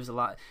what drives a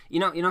lot.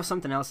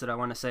 Something else that I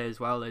want to say as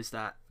well is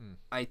that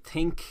I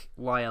think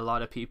why a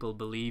lot of people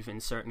believe in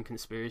certain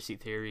conspiracy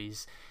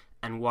theories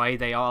and why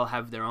they all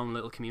have their own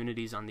little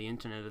communities on the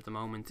internet at the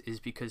moment is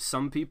because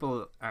some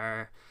people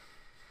are...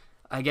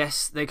 I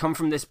guess they come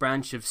from this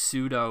branch of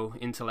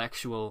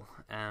pseudo-intellectual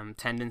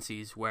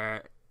tendencies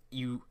where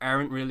you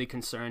aren't really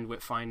concerned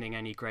with finding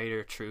any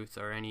greater truth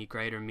or any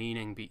greater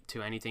meaning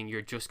to anything.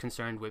 You're just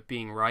concerned with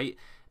being right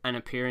and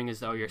appearing as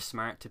though you're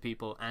smart to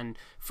people. And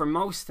for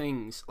most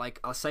things, like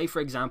I'll say, for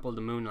example, the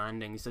moon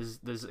landings,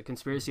 there's a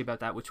conspiracy about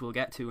that, which we'll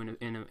get to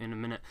in a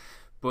minute.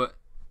 But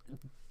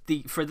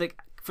for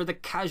the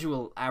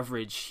casual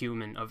average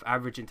human of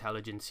average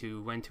intelligence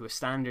who went to a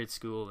standard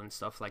school and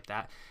stuff like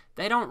that,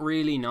 they don't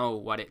really know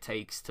what it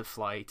takes to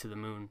fly to the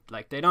moon.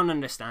 Like, they don't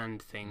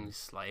understand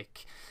things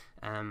like,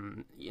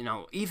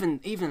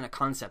 even a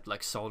concept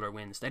like solar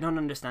winds. They don't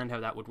understand how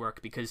that would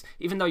work, because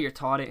even though you're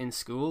taught it in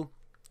school,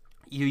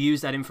 you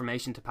use that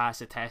information to pass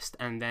a test,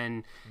 and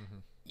then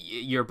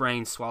your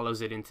brain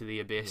swallows it into the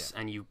abyss,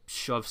 and you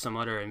shove some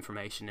other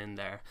information in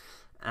there.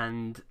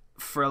 And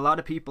for a lot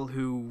of people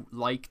who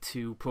like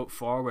to put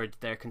forward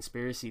their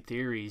conspiracy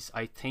theories,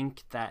 I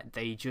think that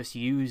they just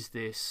use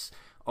this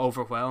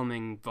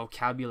overwhelming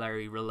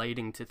vocabulary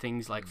relating to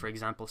things like, for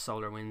example,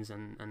 solar winds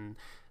and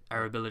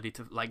our ability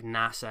to, like,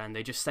 NASA, and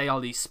they just say all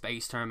these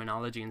space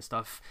terminology and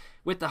stuff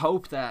with the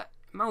hope that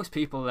most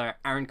people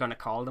aren't going to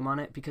call them on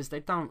it because they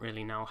don't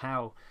really know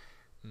how.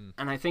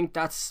 And I think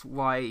that's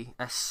why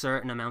a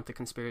certain amount of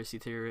conspiracy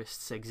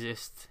theorists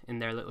exist in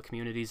their little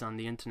communities on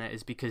the internet,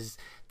 is because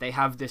they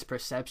have this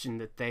perception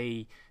that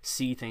they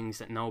see things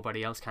that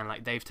nobody else can.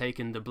 Like, they've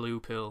taken the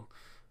blue pill,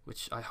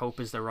 which I hope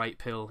is the right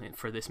pill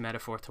for this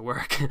metaphor to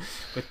work.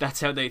 But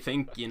that's how they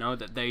think,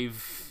 that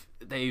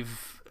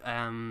they've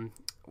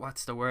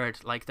what's the word?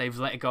 Like, they've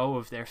let go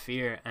of their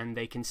fear, and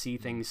they can see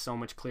things so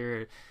much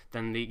clearer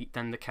than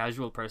the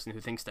casual person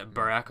who thinks that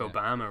Barack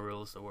Obama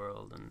rules the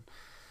world. And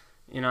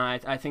You know,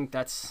 I think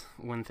that's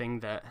one thing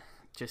that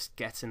just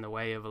gets in the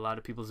way of a lot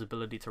of people's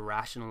ability to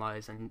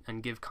rationalize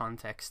and give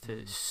context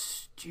to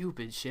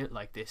stupid shit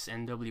like this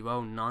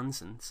NWO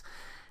nonsense.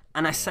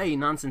 And I say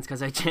nonsense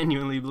because I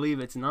genuinely believe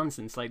it's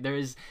nonsense. Like,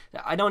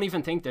 I don't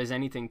even think there's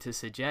anything to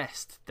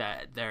suggest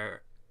that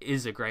there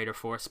is a greater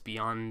force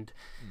beyond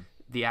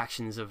the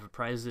actions of a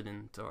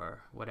president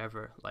or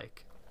whatever.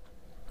 Like,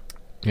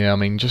 yeah, I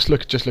mean, just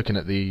looking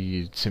at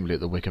simply at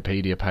the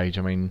Wikipedia page.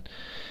 I mean,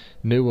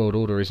 New World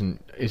Order it's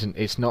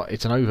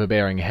an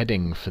overbearing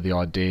heading for the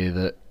idea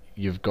that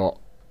you've got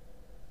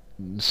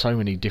so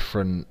many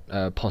different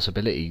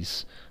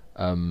possibilities.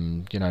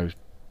 You know,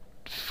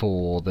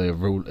 for the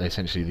rule,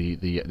 essentially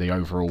the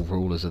overall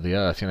rulers of the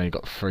earth. You know, you've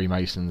got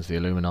Freemasons, the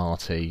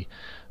Illuminati.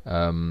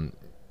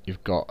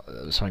 You've got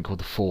something called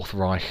the Fourth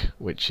Reich,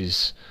 which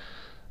is,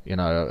 you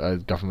know, a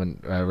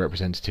government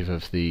representative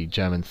of the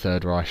German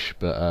Third Reich.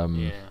 But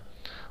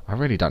I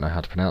really don't know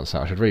how to pronounce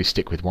that. I should really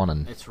stick with one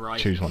and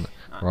choose one.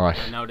 Reich.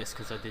 I noticed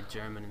because I did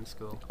German in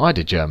school. I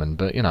did German,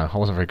 but you know, I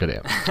wasn't very good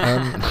at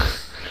it.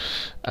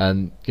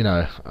 And you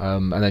know,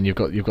 and then you've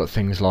got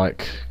things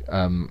like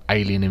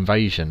alien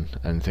invasion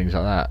and things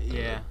like that.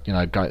 Yeah. You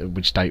know,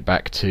 which date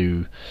back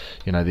to,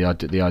 you know, the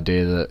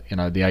idea that, you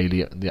know,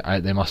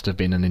 there must have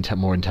been an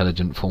more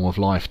intelligent form of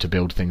life to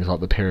build things like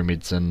the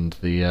pyramids and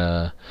the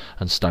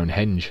and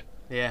Stonehenge.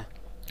 Yeah.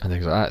 And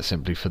things like that,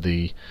 simply for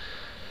the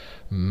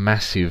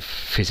massive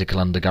physical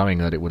undergoing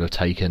that it would have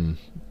taken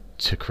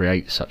to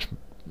create such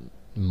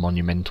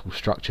monumental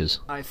structures.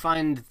 I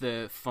find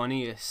the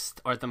funniest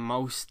or the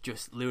most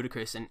just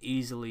ludicrous and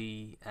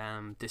easily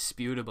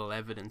disputable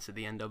evidence of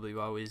the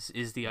NWO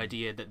is the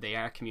idea that they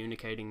are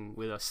communicating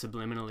with us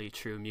subliminally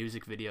through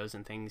music videos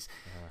and things,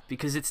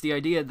 because it's the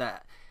idea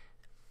that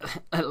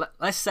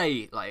let's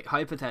say, like,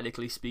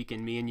 hypothetically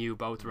speaking, me and you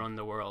both run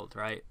the world,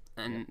 right?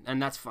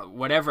 And that's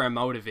whatever our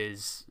motive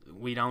is,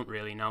 we don't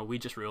really know. We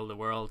just rule the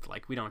world.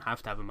 Like, we don't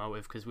have to have a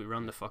motive because we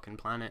run the fucking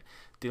planet.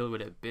 Deal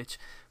with it, bitch.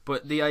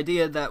 But the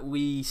idea that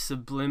we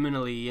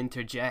subliminally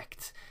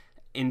interject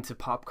into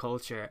pop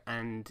culture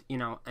and, you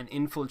know, and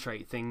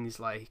infiltrate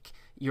things like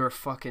your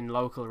fucking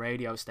local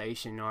radio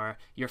station or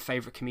your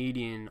favorite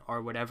comedian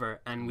or whatever,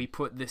 and we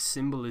put this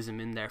symbolism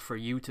in there for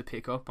you to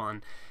pick up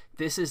on.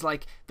 This is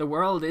like, the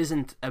world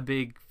isn't a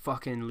big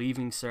fucking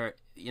Leaving Cert,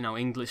 you know,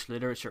 English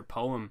literature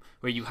poem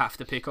where you have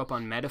to pick up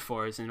on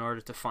metaphors in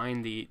order to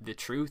find the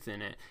truth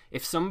in it.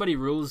 If somebody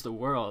rules the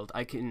world,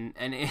 and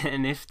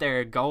if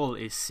their goal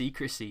is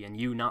secrecy and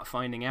you not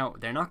finding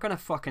out, they're not gonna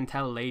fucking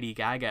tell Lady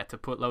Gaga to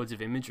put loads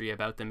of imagery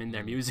about them in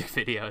their music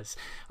videos.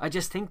 I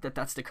just think that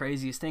that's the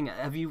craziest thing.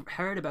 Have you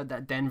heard about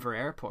that Denver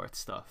airport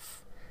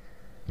stuff?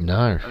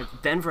 No.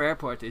 Denver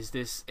airport is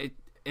this...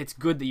 It's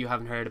good that you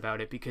haven't heard about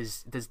it,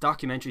 because there's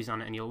documentaries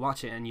on it and you'll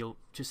watch it and you'll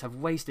just have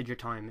wasted your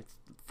time. It's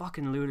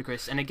fucking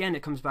ludicrous. And again,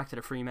 it comes back to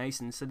the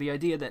Freemasons. So the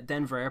idea that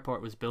Denver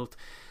airport was built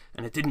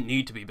and it didn't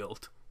need to be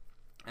built,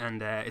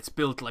 and it's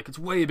built like it's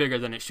way bigger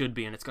than it should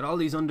be, and it's got all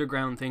these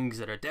underground things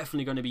that are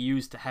definitely going to be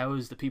used to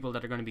house the people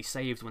that are going to be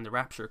saved when the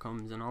rapture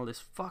comes, and all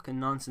this fucking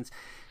nonsense.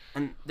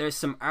 And there's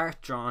some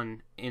art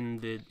drawn in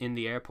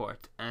the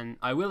airport, and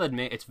I will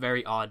admit it's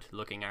very odd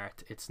looking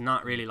art. It's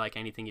not really like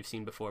anything you've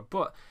seen before,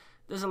 but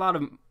there's a lot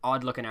of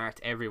odd looking art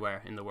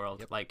everywhere in the world.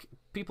 Yep. Like,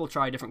 people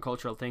try different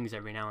cultural things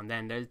every now and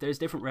then. There's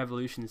different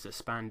revolutions that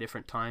span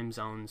different time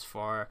zones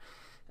for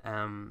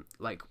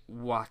like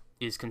what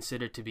is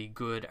considered to be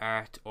good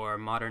art or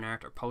modern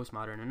art or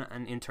postmodern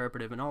and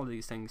interpretive and all of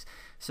these things.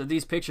 So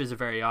these pictures are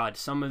very odd.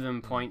 Some of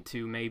them point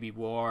to maybe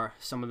war,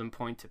 some of them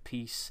point to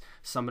peace,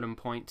 some of them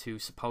point to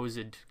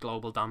supposed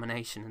global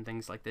domination and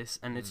things like this.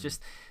 And it's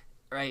just...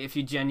 Right, if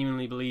you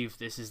genuinely believe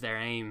this is their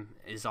aim,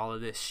 is all of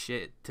this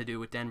shit to do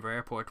with Denver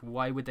Airport,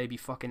 why would they be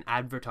fucking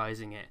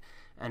advertising it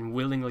and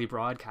willingly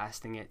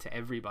broadcasting it to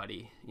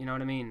everybody? You know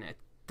what I mean? It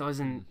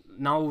doesn't...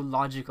 No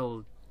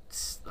logical...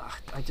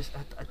 it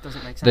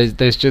doesn't make sense.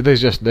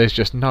 There's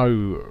just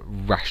no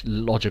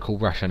logical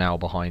rationale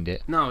behind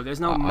it. No, there's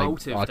no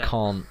motive. I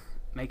can't...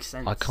 Makes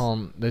sense. I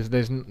can't.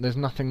 There's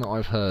nothing that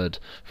I've heard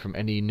from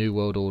any New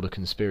World Order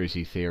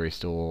conspiracy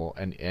theorist or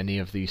any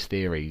of these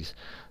theories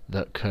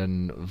that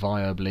can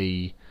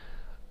viably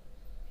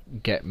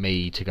get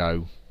me to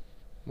go,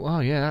 well,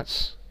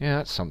 that's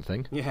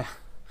something. Yeah.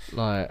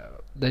 Like,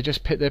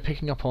 they're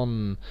picking up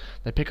on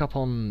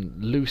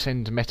loose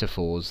end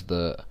metaphors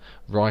that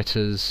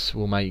writers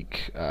will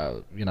make,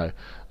 you know,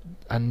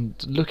 and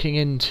looking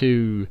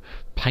into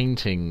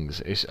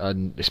paintings,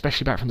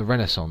 especially back from the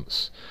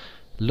Renaissance.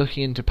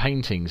 Looking into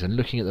paintings and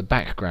looking at the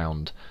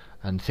background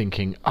and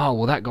thinking, oh,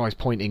 well, that guy's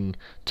pointing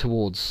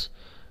towards,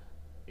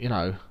 you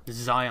know,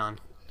 Zion.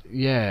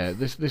 Yeah,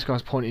 this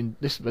guy's pointing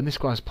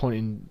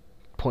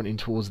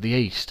towards the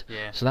east.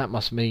 Yeah. So that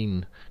must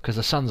mean, because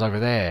the sun's over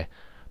there,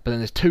 but then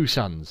there's two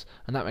suns,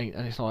 and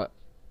it's like,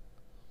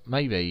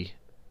 maybe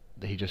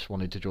he just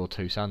wanted to draw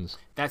two suns.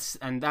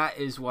 That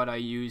is what I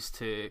use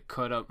to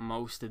cut up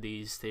most of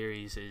these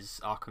theories,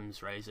 is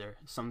Occam's razor.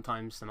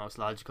 Sometimes the most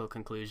logical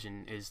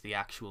conclusion is the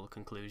actual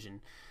conclusion,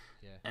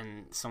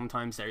 and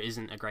sometimes there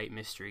isn't a great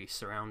mystery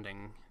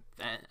surrounding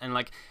And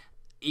like,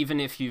 even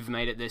if you've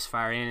made it this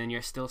far in and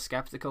you're still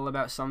skeptical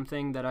about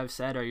something that I've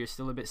said, or you're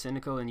still a bit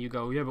cynical and you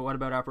go, yeah, but what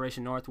about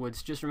Operation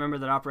Northwoods? Just remember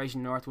that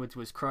Operation Northwoods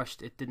was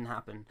crushed. It didn't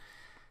happen.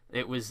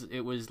 It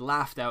was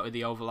laughed out of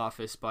the Oval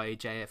Office by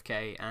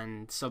JFK,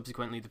 and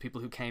subsequently the people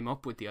who came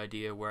up with the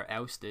idea were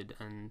ousted.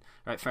 And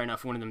right, fair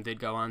enough, one of them did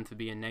go on to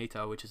be in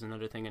NATO, which is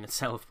another thing in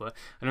itself, but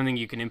I don't think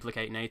you can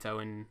implicate NATO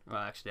in, well,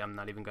 actually I'm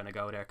not even going to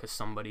go there, because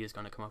somebody is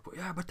going to come up with,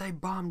 yeah, but they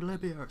bombed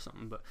Libya or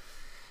something. But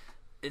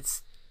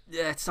it's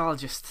all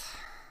just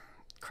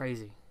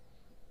crazy.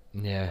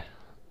 Yeah.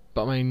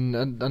 But I mean,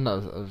 one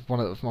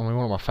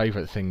of my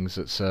favourite things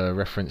that's a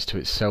reference to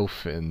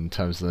itself in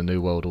terms of the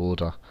New World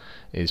Order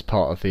is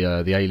part of the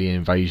alien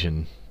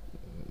invasion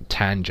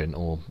tangent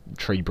or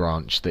tree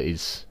branch that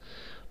is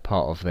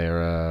part of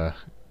their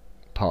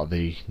part of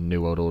the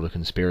New World Order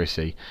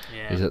conspiracy.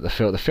 Yeah. Is that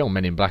the film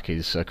Men in Black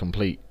is a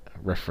complete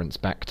reference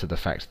back to the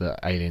fact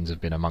that aliens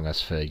have been among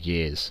us for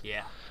years.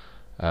 Yeah.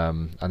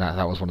 And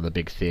that was one of the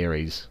big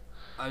theories.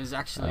 I was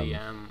actually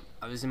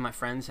I was in my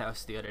friend's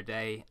house the other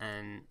day,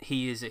 and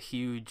he's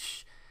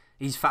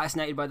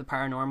fascinated by the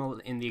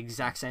paranormal in the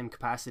exact same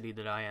capacity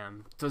that I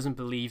am. Doesn't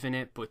believe in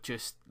it, but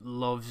just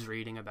loves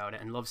reading about it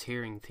and loves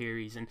hearing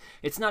theories. And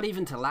it's not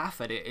even to laugh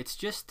at it, it's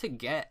just to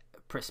get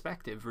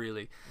perspective,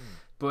 really.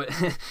 But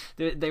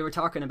they were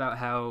talking about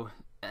how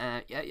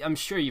I'm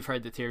sure you've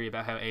heard the theory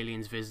about how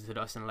aliens visited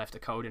us and left a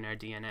code in our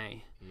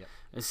DNA. Yep.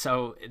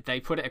 So they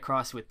put it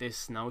across with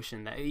this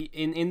notion that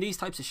in these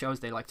types of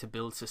shows, they like to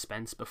build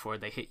suspense before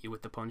they hit you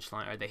with the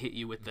punchline, or they hit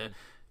you with the,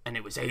 and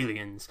it was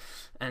aliens.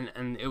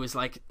 And it was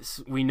like,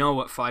 we know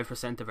what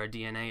 5% of our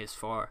DNA is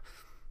for.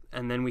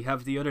 And then we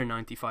have the other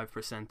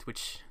 95%,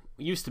 which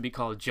used to be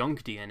called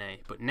junk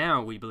DNA, but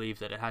now we believe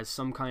that it has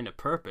some kind of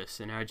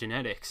purpose in our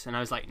genetics. And I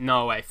was like,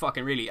 no way,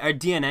 fucking really, our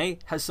DNA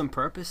has some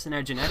purpose in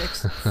our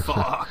genetics?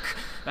 Fuck,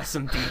 that's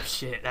some deep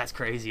shit. That's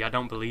crazy. I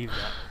don't believe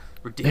that.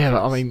 Ridiculous. Yeah,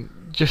 but I mean,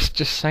 just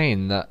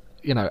saying that,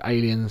 you know,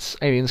 aliens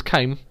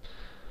came,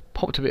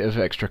 popped a bit of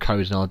extra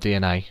code in our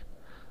DNA,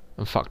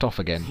 and fucked off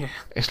again. Yeah.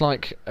 It's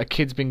like a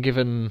kid's been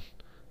given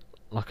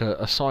like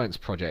a science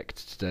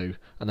project to do,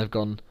 and they've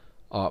gone,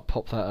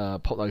 pop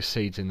those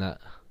seeds in that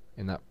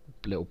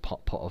little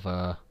pot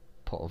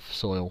of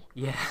soil.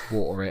 Yeah.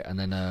 Water it, and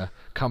then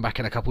come back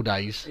in a couple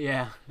days.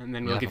 Yeah, and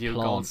then we'll give you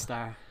a gold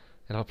star.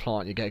 And I'll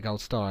plant, you get a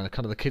gold star, and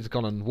kind of the kid's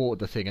gone and watered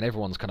the thing, and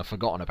everyone's kind of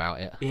forgotten about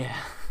it. Yeah.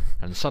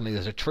 And suddenly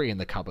there's a tree in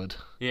the cupboard.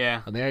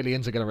 Yeah. And the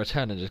aliens are going to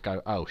return and just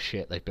go, oh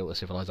shit, they've built a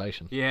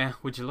civilization. Yeah,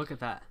 would you look at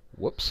that?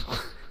 Whoops.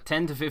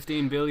 10 to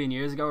 15 billion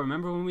years ago,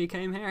 remember when we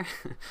came here?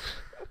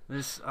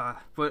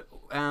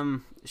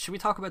 Should we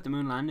talk about the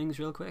moon landings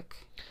real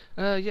quick?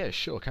 Yeah,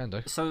 sure, can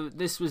do. So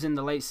this was in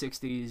the late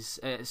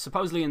 60s,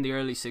 supposedly in the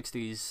early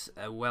 60s,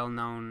 a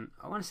well-known,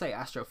 I want to say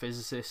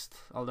astrophysicist,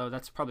 although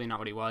that's probably not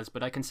what he was,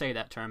 but I can say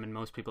that term and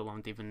most people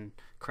won't even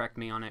correct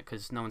me on it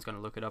because no one's going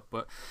to look it up.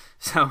 But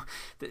so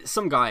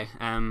some guy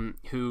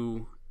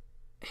who,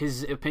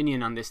 his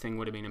opinion on this thing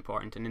would have been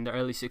important, and in the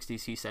early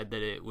 60s he said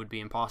that it would be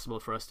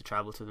impossible for us to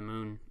travel to the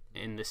moon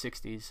in the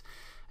 60s.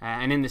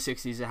 And in the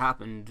 60s it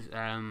happened.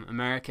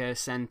 America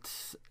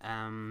sent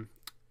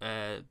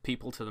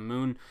people to the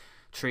moon,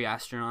 3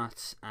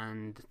 astronauts,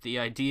 and the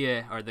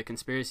idea, or the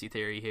conspiracy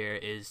theory here,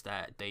 is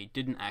that they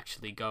didn't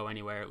actually go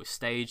anywhere. It was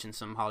staged in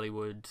some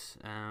Hollywood,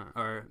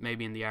 or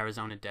maybe in the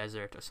Arizona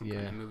desert or some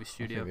kind of movie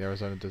studio. I think the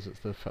Arizona desert's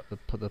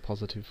the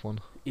positive one.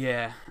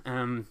 Yeah,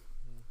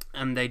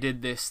 and they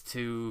did this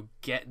to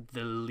get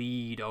the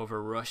lead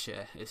over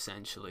Russia,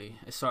 essentially.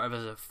 It's sort of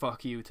as a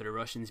fuck you to the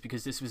Russians,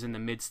 because this was in the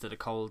midst of the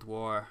Cold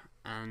War.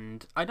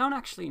 And I don't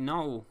actually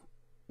know,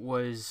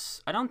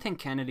 I don't think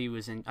Kennedy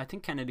was in, I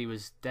think Kennedy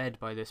was dead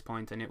by this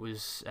point, and it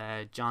was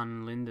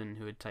John Lyndon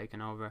who had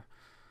taken over.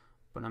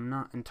 But I'm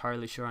not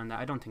entirely sure on that.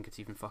 I don't think it's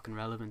even fucking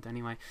relevant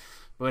anyway.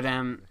 But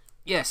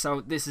yeah, so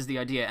this is the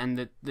idea,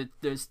 and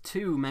there's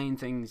 2 main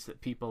things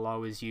that people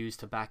always use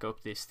to back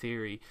up this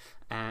theory,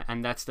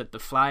 and that's that the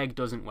flag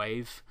doesn't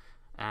wave.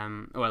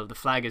 Well, the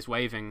flag is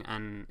waving,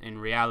 and in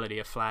reality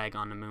a flag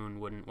on the moon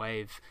wouldn't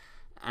wave.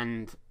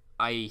 And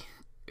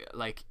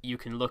you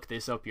can look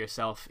this up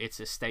yourself.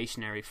 It's a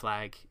stationary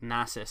flag.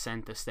 NASA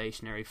sent a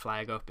stationary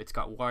flag up. It's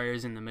got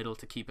wires in the middle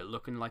to keep it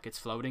looking like it's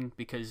floating,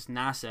 because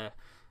NASA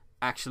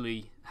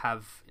actually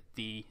have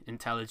the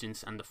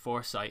intelligence and the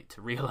foresight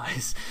to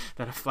realize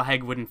that a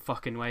flag wouldn't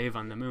fucking wave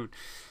on the moon.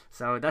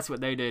 So that's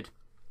what they did.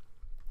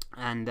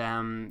 And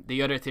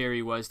the other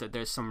theory was that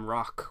there's some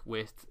rock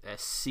with a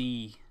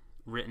C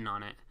written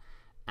on it,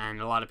 and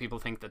a lot of people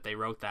think that they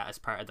wrote that as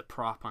part of the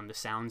prop on the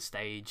sound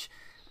stage,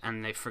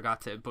 and they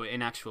forgot to, but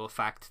in actual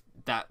fact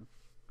that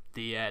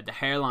the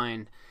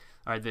hairline,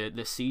 or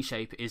the C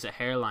shape, is a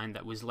hairline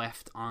that was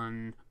left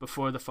on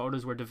before the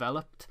photos were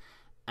developed.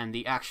 And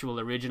the actual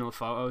original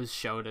photos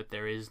show that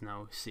there is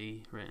no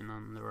C written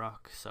on the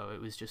rock. So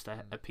it was just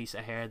a piece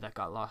of hair that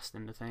got lost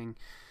in the thing.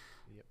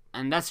 Yep.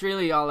 And that's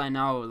really all I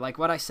know. Like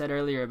what I said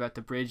earlier about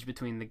the bridge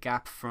between the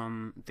gap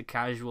from the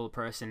casual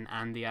person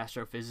and the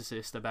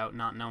astrophysicist about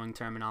not knowing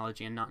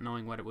terminology and not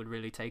knowing what it would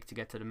really take to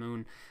get to the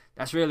moon.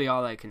 That's really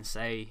all I can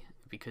say,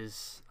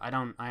 because I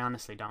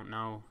honestly don't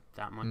know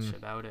that much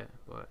about it.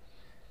 But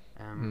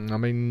I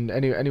mean,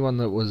 anyone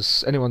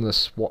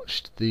that's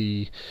watched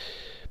the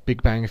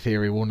Big Bang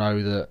Theory will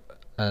know that,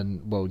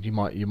 and well, you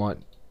might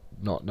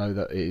not know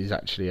that it is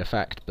actually a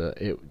fact, but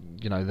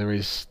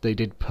they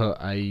did put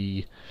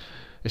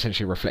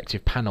essentially a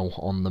reflective panel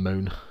on the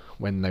moon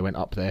when they went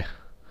up there,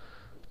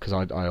 because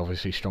I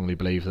obviously strongly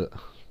believe that.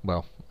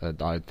 Well,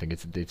 I think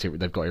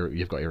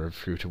you've got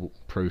irrefutable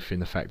proof in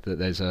the fact that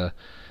there's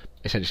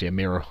essentially a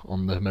mirror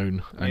on the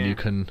moon, and you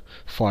can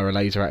fire a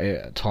laser at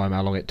it, time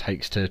how long it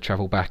takes to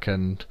travel back,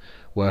 and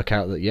work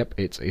out that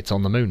it's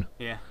on the moon.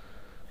 Yeah,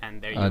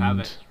 and there you have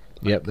it.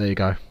 Yep, there you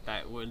go.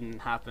 That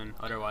wouldn't happen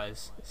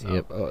otherwise. So.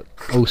 Yep.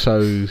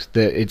 Also,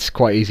 it's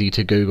quite easy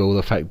to Google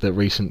the fact that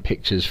recent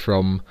pictures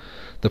from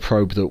the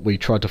probe that we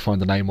tried to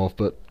find the name of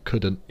but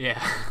couldn't. Yeah.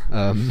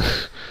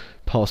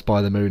 Passed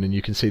by the moon, and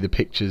you can see the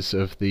pictures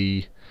of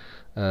the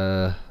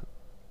what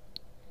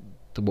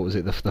was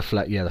it? The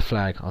flag. Yeah, the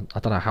flag. I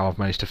don't know how I've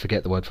managed to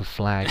forget the word for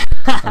flag.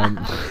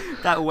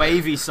 That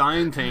wavy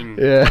sign thing.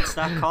 Yeah. What's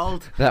that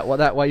called?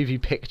 That wavy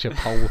picture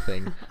pole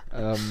thing.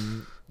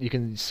 You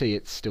can see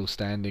it's still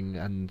standing,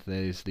 and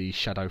there's the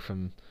shadow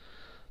from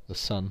the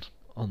sun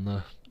on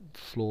the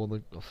floor,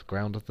 the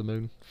ground of the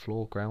moon.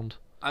 Ground.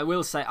 I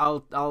will say,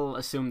 I'll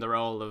assume the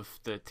role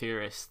of the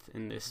theorist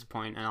in this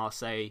point, and I'll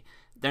say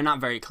they're not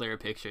very clear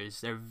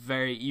pictures.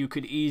 You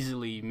could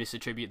easily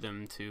misattribute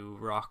them to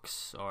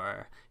rocks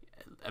or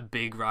a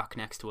big rock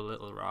next to a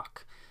little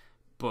rock.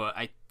 But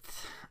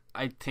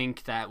I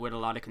think that with a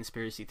lot of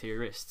conspiracy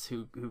theorists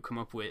who come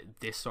up with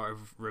this sort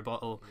of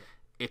rebuttal,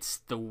 it's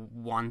the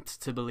want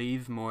to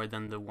believe more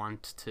than the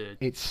want to.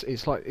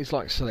 It's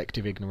like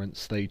selective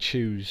ignorance. They've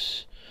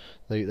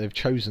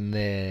chosen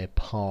their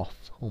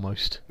path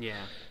almost.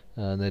 Yeah.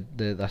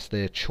 That's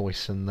their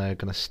choice, and they're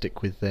gonna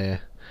stick with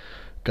their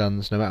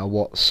guns no matter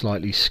what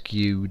slightly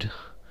skewed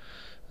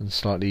and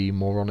slightly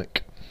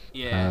moronic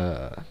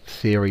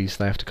theories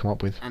they have to come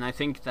up with. And I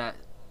think that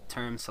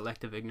term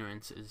selective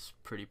ignorance is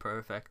pretty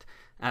perfect.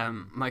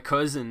 My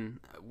cousin,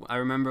 I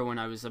remember when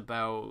I was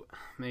about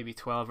maybe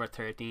 12 or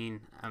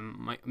 13,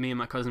 me and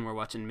my cousin were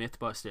watching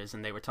Mythbusters,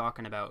 and they were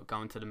talking about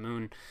going to the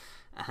moon,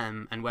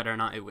 and whether or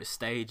not it was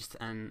staged.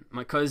 And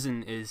my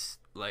cousin is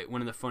like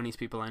one of the funniest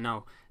people I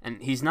know,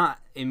 and he's not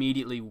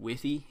immediately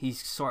witty.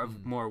 He's sort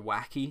of more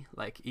wacky.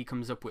 Like, he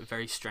comes up with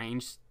very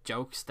strange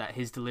jokes that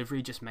his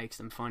delivery just makes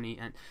them funny.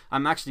 And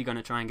I'm actually going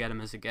to try and get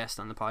him as a guest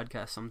on the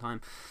podcast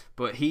sometime.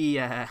 But we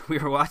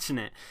were watching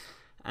it,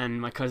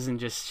 and my cousin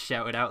just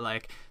shouted out,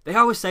 like, they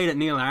always say that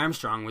Neil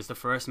Armstrong was the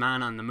first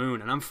man on the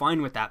moon, and I'm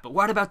fine with that, but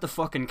what about the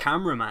fucking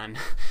cameraman?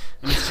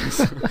 And it's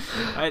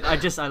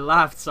just, I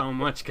laughed so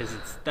much, because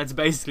that's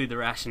basically the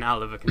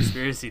rationale of a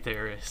conspiracy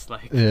theorist.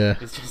 Like,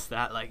 it's just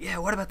that, like, yeah,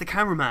 what about the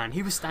cameraman?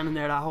 He was standing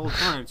there that whole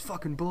time. It's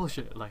fucking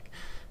bullshit. Like,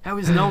 how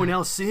is no one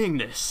else seeing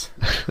this?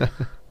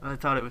 I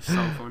thought it was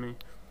so funny.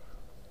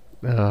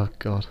 Oh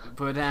god.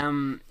 But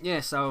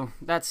so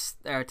that's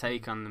our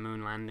take on the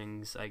moon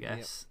landings, I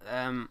guess.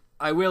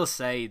 I will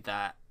say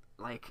that,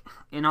 like,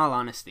 in all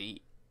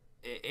honesty,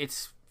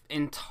 it's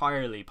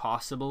entirely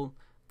possible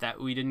that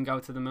we didn't go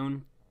to the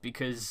moon,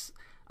 because,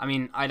 I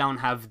mean, I don't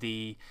have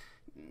the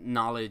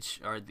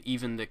knowledge or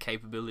even the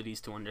capabilities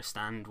to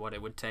understand what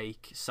it would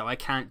take, so I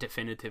can't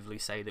definitively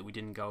say that we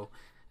didn't go,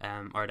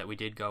 or that we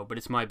did go, but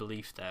it's my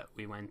belief that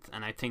we went,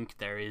 and I think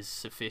there is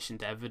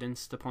sufficient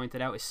evidence to point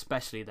it out,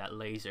 especially that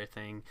laser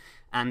thing,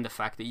 and the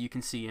fact that you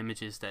can see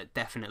images that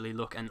definitely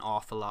look an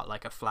awful lot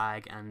like a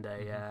flag and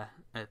a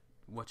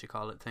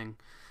thing.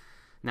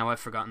 Now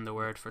I've forgotten the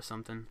word for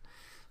something.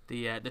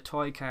 The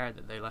toy car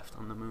that they left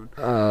on the moon.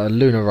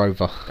 Lunar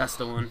rover. That's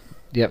the one.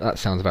 Yep, that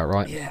sounds about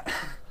right. Yeah,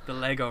 the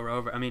Lego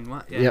rover. I mean,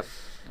 what? Yeah.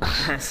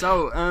 Yep.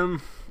 So,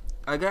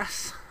 I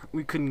guess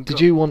we couldn't. Did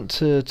you want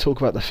to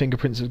talk about the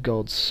fingerprints of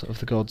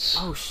the gods?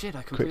 Oh shit!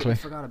 I completely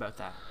forgot about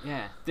that.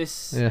 Yeah.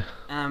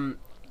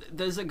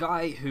 There's a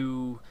guy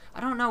who, I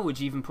don't know, would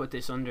you even put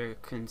this under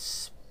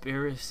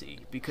conspiracy,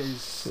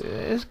 because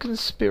it's a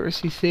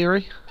conspiracy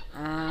theory.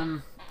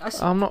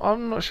 I'm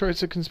not sure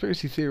it's a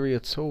conspiracy theory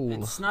at all.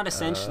 It's not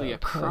essentially a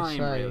crime,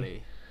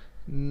 really.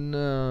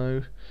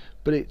 No,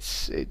 but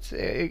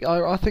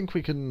I think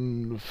we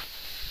can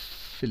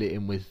fill it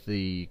in with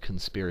the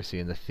conspiracy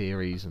and the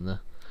theories and the.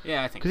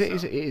 Yeah, I think so.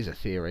 Because it is a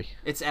theory.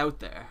 It's out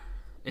there.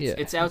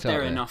 It's out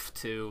there enough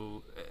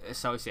to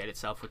associate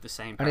itself with the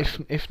same. And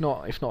if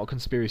not a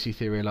conspiracy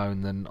theory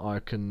alone, then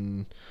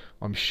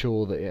I'm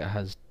sure that it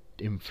has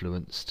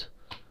influenced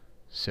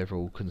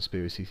several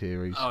conspiracy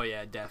theories. Oh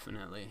yeah,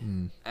 definitely.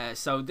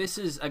 So this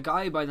is a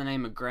guy by the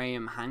name of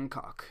Graham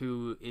Hancock,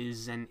 who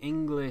is an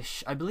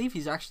English, I believe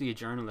he's actually a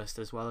journalist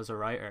as well as a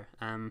writer,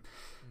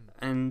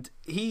 and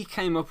he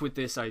came up with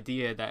this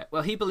idea that,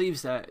 well, he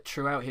believes that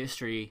throughout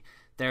history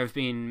there have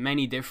been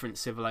many different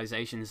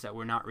civilizations that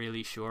we're not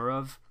really sure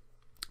of,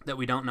 that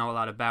we don't know a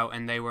lot about,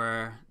 and they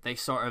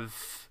sort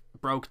of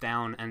broke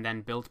down and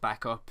then built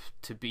back up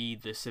to be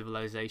the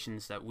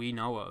civilizations that we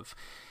know of,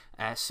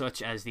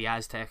 such as the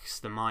Aztecs,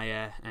 the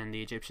Maya, and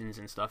the Egyptians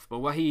and stuff. But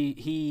what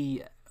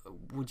he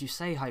would you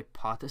say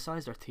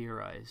hypothesized or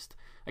theorized?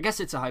 I guess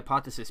it's a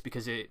hypothesis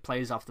because it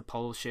plays off the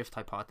pole shift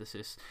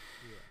hypothesis,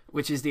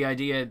 which is the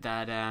idea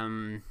that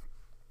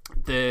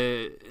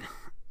the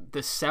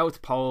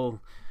South Pole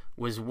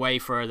was way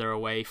further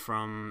away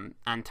from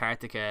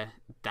Antarctica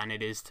than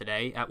it is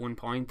today at one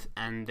point,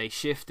 and they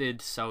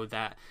shifted so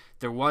that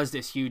there was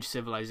this huge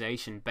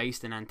civilization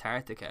based in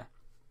Antarctica,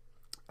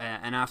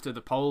 and after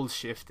the poles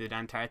shifted,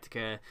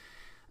 Antarctica,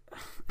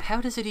 how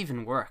does it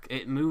even work?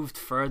 It moved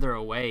further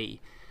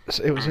away.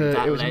 So it was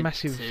a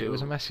massive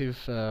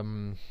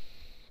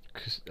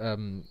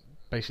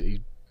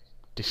basically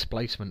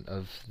displacement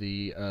of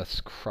the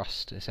Earth's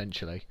crust,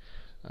 essentially.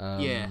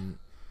 Yeah.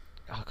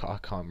 I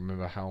can't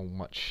remember how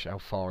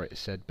far it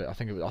said, but I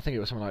think it was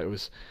something like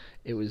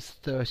it was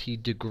 30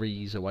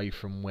 degrees away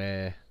from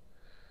where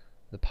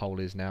the pole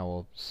is now,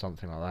 or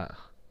something like that.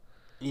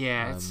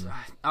 Yeah, it's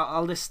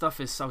all this stuff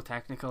is so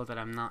technical that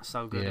I'm not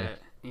so good at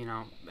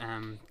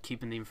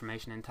keeping the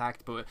information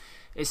intact. But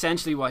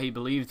essentially, what he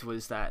believed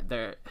was that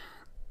there,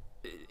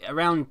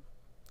 around,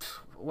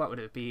 what would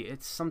it be?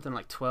 It's something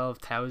like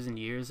 12,000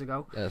 years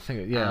ago. I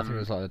think it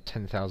was like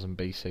 10,000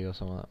 BC or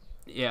something like that.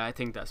 Yeah, I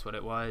think that's what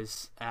it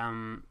was.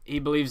 He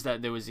believes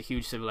that there was a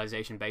huge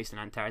civilization based in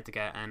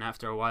Antarctica, and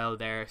after a while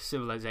their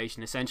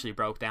civilization essentially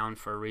broke down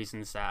for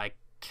reasons that I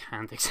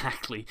can't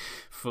exactly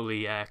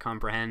fully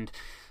comprehend,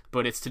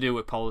 but it's to do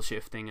with pole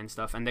shifting and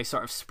stuff, and they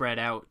sort of spread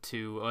out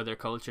to other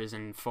cultures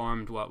and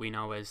formed what we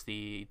know as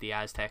the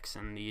Aztecs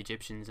and the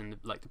Egyptians and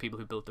the people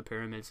who built the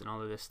pyramids and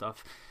all of this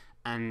stuff.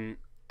 And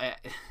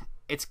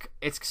it's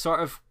sort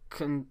of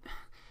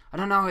I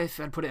don't know if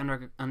I'd put it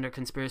under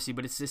conspiracy,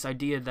 but it's this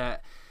idea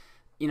that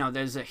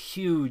there's a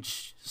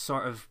huge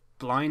sort of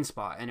blind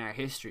spot in our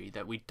history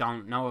that we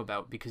don't know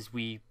about because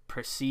we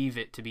perceive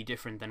it to be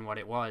different than what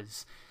it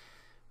was.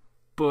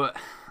 But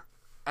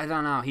I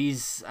don't know.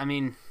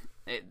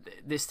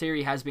 This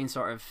theory has been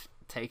sort of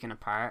taken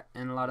apart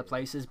in a lot of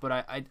places,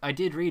 but I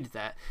did read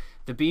that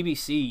the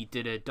BBC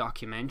did a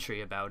documentary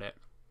about it,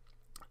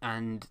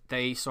 and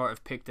they sort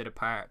of picked it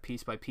apart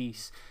piece by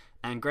piece,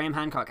 and Graham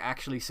Hancock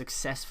actually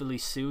successfully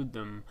sued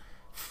them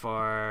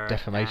for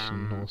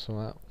defamation or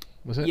something like that.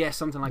 Was it? Yeah,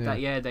 something like that.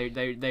 Yeah,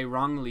 they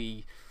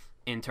wrongly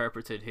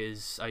interpreted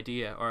his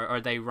idea, or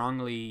they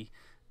wrongly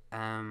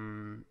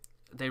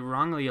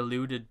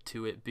alluded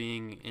to it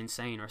being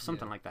insane or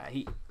something like that.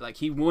 He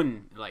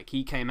won.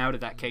 He came out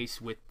of that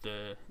case with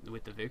the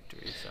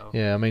victory. So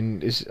yeah, I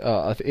mean, it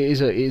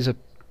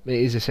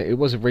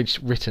was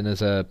written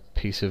as a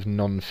piece of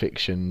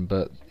non-fiction,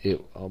 but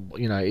it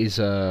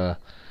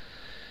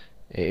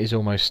is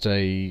almost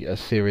a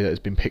theory that has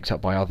been picked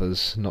up by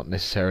others, not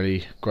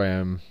necessarily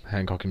Graham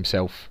Hancock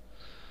himself,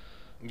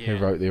 who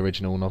wrote the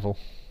original novel.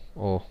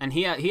 And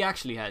he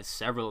actually has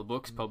several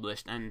books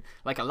published, and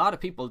a lot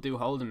of people do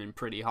hold him in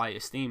pretty high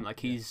esteem.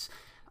 He's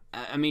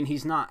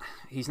not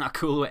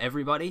cool with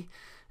everybody,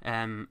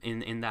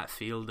 in that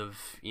field of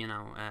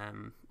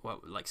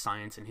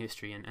science and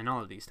history and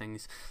all of these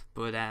things,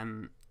 but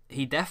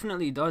he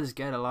definitely does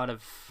get a lot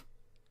of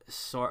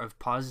sort of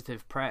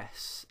positive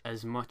press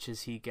as much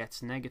as he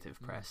gets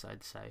negative press,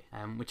 I'd say,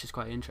 which is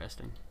quite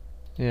interesting.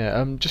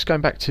 Yeah, just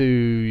going back to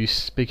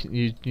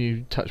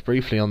you touched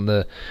briefly on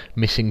the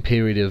missing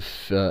period of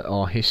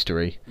our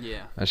history.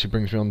 Yeah, actually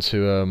brings me on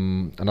to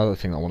another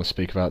thing that I want to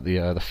speak about,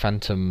 the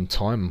phantom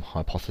time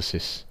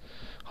hypotheses.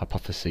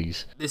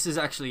 This is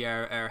actually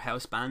our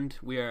house band.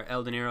 We are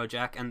El De Niro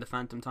Jack and the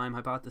Phantom Time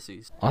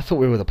Hypotheses. I thought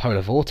we were the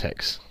Polar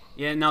Vortex.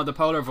 Yeah, no, the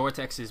polar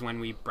vortex is when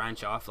we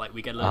branch off.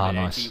 We get a little bit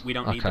edgy. We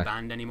don't need the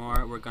band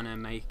anymore. We're gonna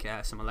make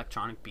some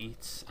electronic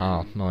beats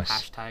and nice.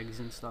 Hashtags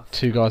and stuff.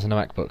 Two guys and a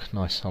MacBook.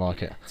 Nice, I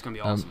like it. It's gonna be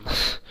awesome.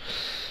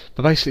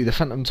 But basically, the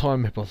phantom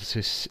time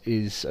hypothesis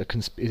is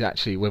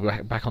actually,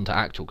 we're back onto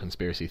actual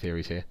conspiracy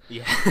theories here.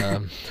 Yeah.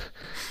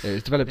 It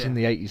was developed in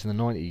the 80s and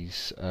the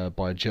 90s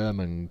by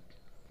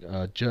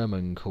a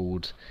German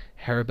called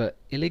Herbert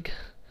Illig.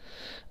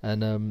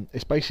 And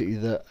it's basically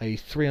that a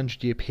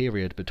 300-year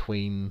period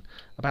between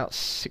about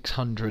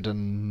 600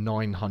 and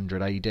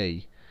 900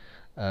 AD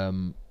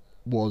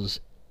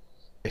was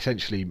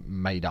essentially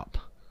made up.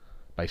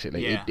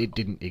 Basically, it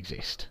didn't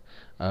exist.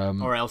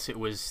 Or else it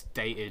was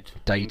dated,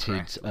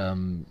 dated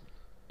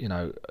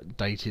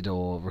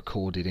or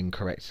recorded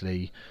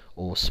incorrectly,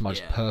 or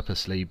smudged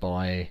purposely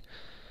by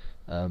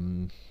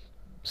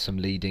some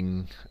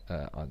leading.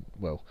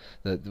 One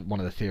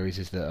of the theories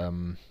is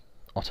that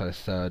Otto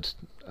III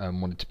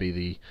wanted to be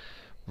the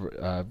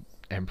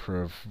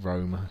emperor of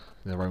Rome,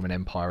 the Roman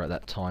Empire at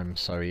that time.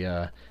 So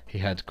he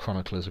had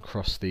chroniclers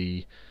across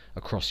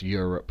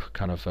Europe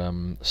kind of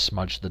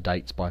smudge the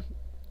dates by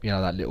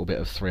that little bit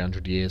of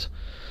 300 years.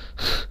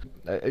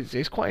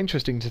 It's quite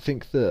interesting to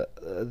think that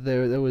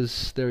there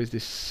is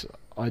this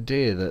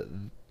idea that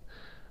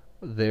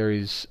there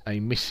is a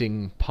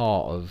missing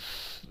part of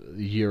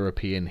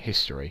European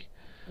history.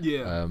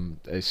 Yeah.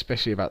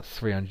 Especially about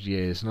 300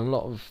 years, and a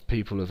lot of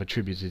people have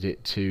attributed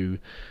it to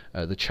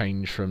the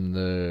change from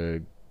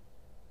the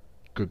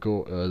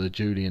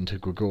Julian to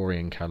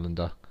Gregorian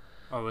calendar.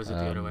 Or was it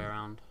the other way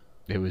around?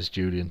 It was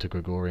Julian to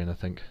Gregorian, I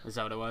think. Is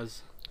that what it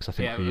was? Because I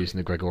think Yeah, we're using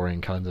the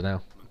Gregorian calendar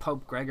now.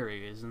 Pope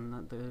Gregory, isn't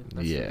that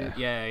the... Yeah.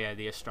 Yeah,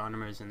 the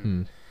astronomers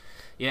and...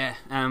 Yeah.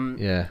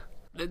 Yeah.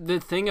 The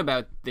thing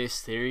about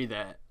this theory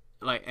that,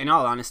 like, in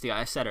all honesty,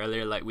 I said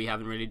earlier, like, we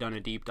haven't really done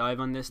a deep dive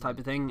on this type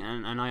of thing,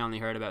 and I only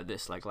heard about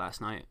this, like, last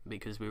night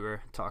because we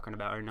were talking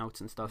about our notes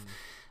and stuff.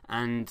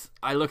 And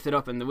I looked it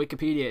up, and the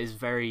Wikipedia is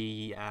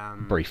very...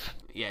 brief.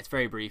 Yeah, it's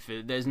very brief.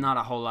 There's not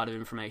a whole lot of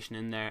information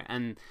in there,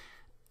 and...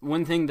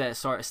 One thing that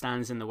sort of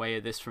stands in the way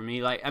of this for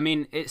me, like, I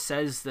mean, it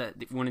says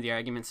that one of the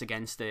arguments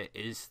against it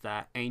is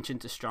that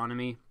ancient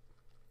astronomy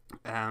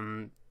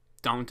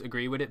don't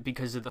agree with it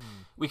because of the...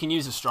 We can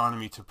use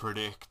astronomy to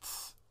predict,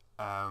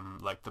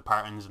 like, the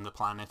patterns in the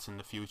planets in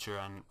the future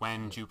and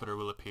when Jupiter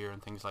will appear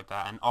and things like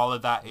that. And all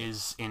of that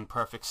is in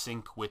perfect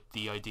sync with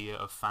the idea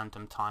of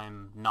phantom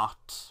time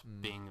not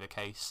being the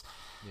case.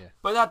 Yeah.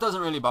 But that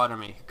doesn't really bother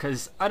me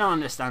because I don't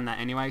understand that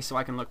anyway, so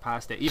I can look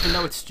past it. Even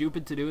though it's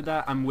stupid to do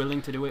that, I'm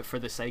willing to do it for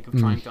the sake of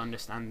trying to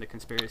understand the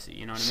conspiracy,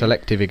 you know what I mean?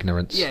 Selective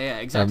ignorance. Yeah,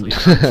 exactly.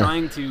 I'm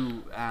trying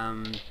to...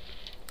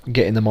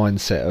 get in the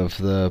mindset of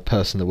the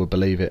person that would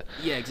believe it.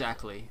 Yeah,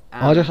 exactly.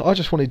 I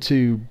just wanted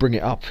to bring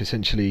it up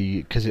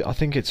essentially because I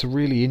think it's a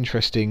really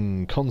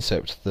interesting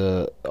concept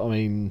that, I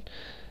mean,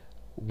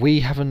 we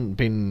haven't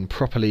been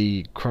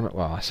properly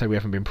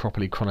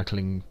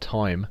chronicling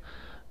time,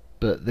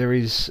 but there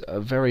is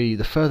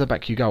the further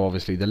back you go,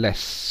 obviously, the less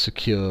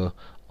secure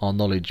our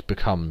knowledge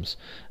becomes.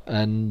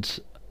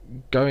 And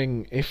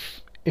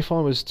if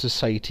I was to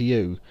say to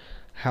you,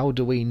 how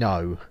do we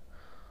know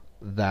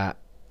that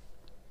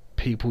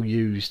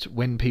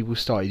when people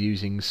started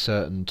using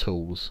certain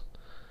tools,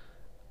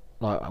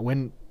 like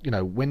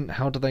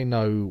how do they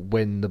know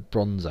when the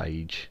Bronze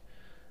Age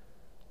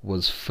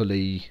was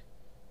fully,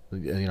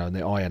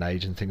 the Iron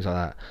Age and things like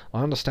that?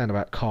 I understand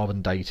about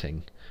carbon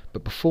dating,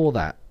 but before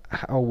that,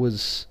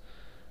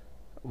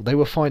 they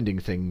were finding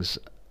things,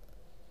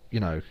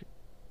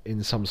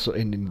 in some sort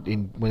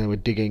in when they were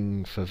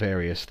digging for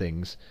various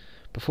things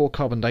before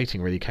carbon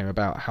dating really came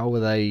about. How were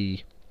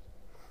they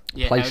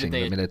placing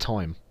them in a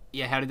time?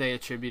 Yeah, how did they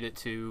attribute it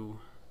to,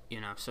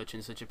 such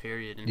and such a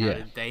period, and how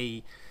did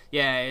they?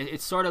 Yeah,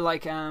 it's sort of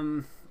like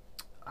I'm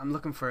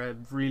looking for a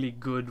really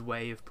good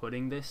way of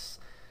putting this.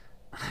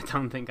 I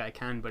don't think I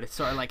can, but it's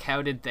sort of like,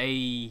 how did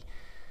they...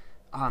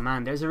 Oh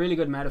man, there's a really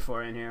good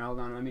metaphor in here.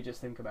 Hold on, let me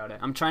just think about it.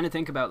 I'm trying to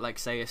think about, like,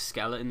 say, a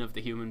skeleton of the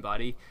human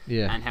body,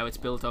 and how it's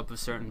built up of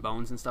certain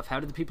bones and stuff.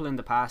 How did the people in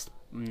the past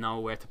know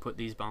where to put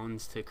these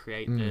bones to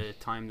create the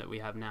time that we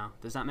have now?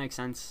 Does that make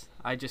sense?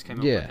 I just came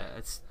up with that.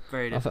 It's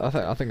very difficult.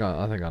 I think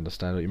I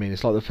understand what you mean.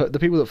 It's like the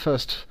people that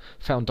first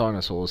found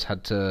dinosaurs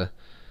had to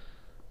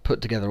put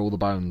together all the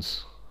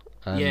bones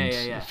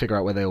and figure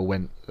out where they all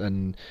went.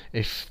 And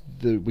if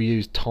we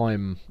use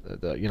time,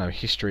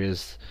 history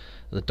as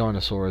the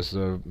dinosaur as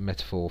a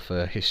metaphor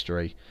for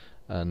history,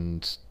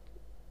 and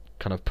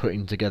kind of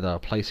placing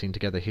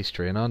together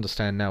history. And I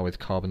understand now with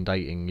carbon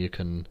dating, you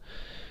can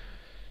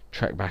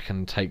track back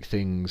and take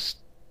things.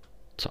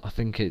 I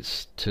think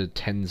it's to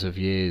tens of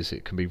years.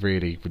 It can be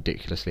really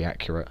ridiculously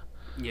accurate.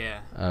 Yeah.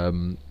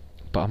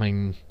 But I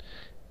mean,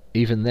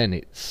 even then,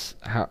 it's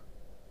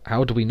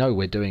how do we know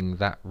we're doing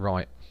that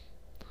right?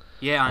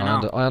 Yeah,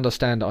 I know. I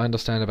understand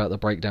about the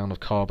breakdown of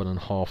carbon and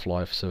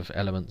half-lives of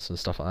elements and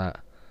stuff like that.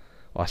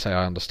 I say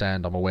I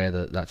understand. I'm aware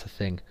that that's a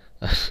thing.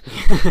 I'm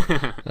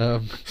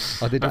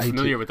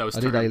familiar with those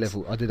terms.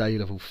 I did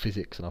A-level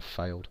physics and I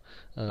failed.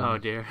 Oh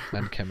dear.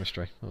 And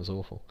chemistry. That was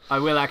awful. I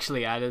will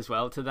actually add as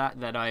well to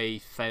that I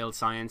failed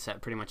science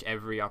at pretty much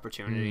every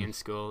opportunity in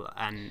school,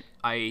 and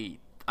I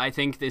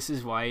think this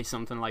is why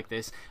something like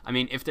this. I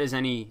mean, if there's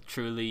any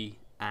truly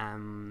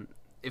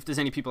if there's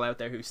any people out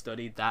there who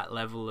studied that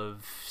level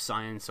of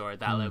science or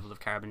that level of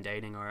carbon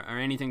dating or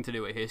anything to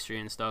do with history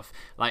and stuff,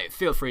 like,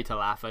 feel free to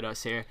laugh at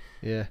us here.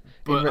 Yeah.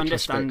 But in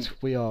retrospect,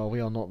 we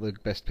are not the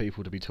best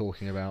people to be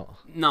talking about.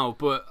 No,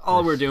 but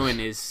all we're doing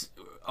is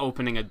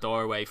opening a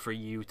doorway for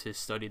you to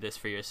study this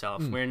for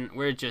yourself.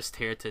 We're just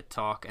here to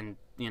talk and,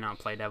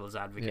 play devil's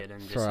advocate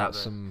and throw out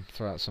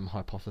some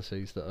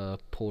hypotheses that are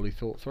poorly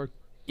thought through.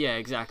 Yeah,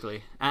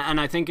 exactly, and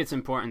I think it's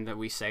important that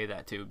we say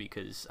that too,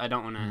 because I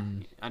don't want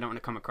to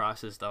come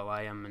across as though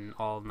I am an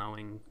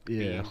all-knowing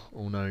being.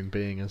 All-knowing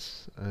being,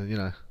 as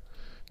the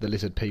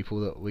lizard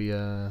people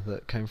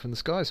that came from the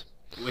skies.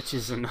 Which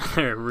is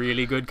another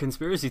really good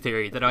conspiracy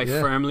theory that I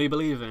firmly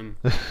believe in.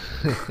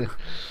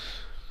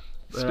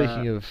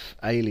 Speaking of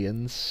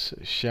aliens,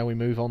 shall we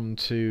move on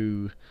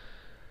to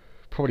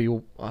probably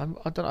I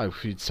don't know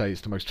if you'd say it's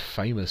the most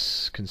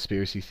famous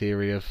conspiracy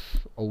theory of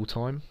all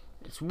time.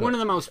 It's one of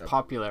the most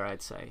popular,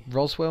 I'd say.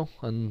 Roswell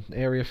and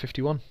Area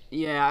 51.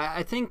 Yeah,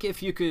 I think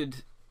if you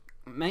could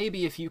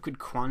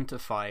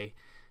quantify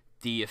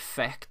the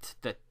effect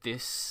that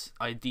this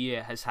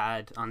idea has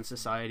had on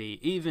society,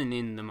 even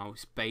in the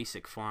most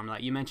basic form.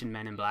 Like, you mentioned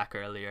Men in Black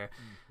earlier.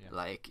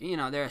 Like,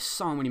 there are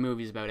so many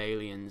movies about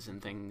aliens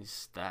and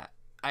things that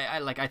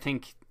I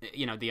think,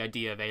 the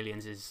idea of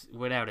aliens is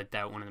without a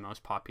doubt one of the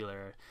most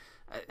popular.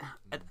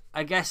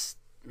 I guess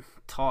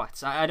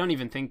thoughts. I don't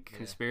even think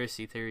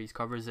conspiracy theories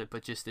covers it,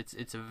 but just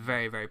it's a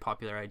very, very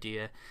popular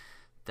idea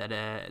that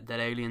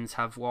aliens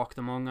have walked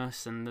among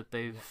us, and that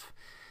they've.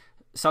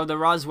 So the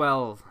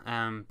Roswell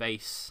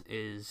base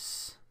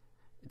is.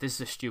 This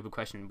is a stupid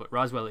question, but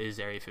Roswell is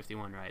Area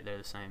 51, right? They're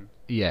the same.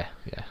 Yeah.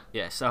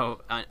 Yeah,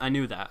 so I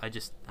knew that. I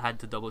just had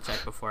to double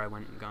check before I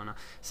went and gone on.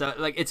 So,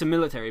 like, it's a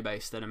military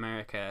base that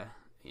America,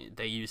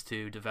 they used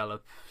to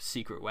develop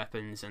secret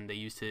weapons, and they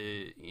used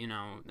to,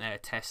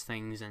 test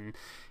things, and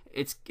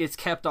it's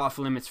kept off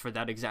limits for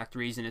that exact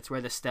reason. It's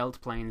where the stealth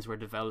planes were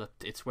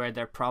developed. It's where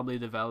they're probably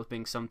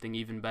developing something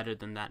even better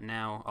than that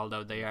now,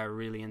 although they are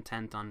really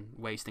intent on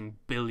wasting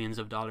billions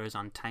of dollars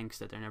on tanks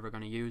that they're never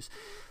going to use.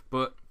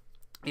 But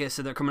yeah,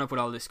 so they're coming up with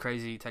all this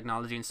crazy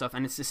technology and stuff,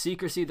 and it's the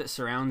secrecy that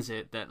surrounds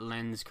it that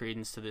lends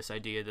credence to this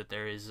idea that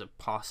there is a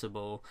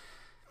possible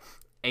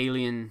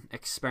alien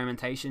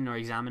experimentation or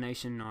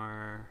examination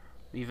or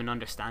even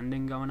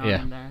understanding going on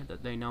in there,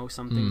 that they know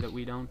something that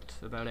we don't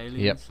about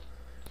aliens.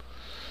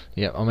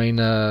 Yep. I mean,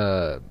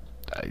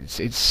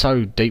 it's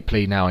so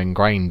deeply now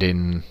ingrained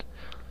in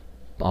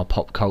our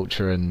pop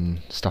culture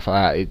and stuff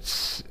like that.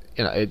 It's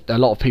a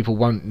lot of people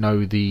won't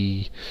know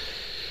the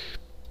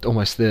I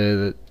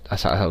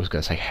was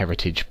going to say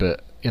heritage,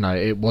 but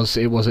it was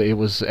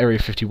Area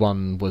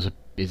 51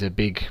 is a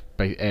big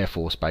Air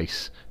Force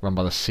base run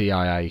by the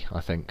CIA, I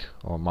think,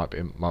 or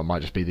it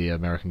might just be the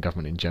American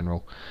government in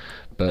general,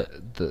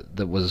 but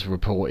that was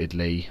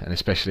reportedly, and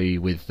especially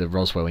with the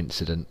Roswell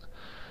incident,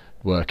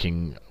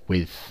 working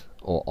with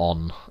or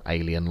on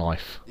alien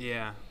life.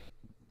 Yeah,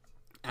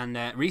 and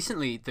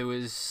recently there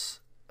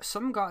was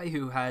some guy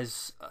who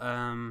has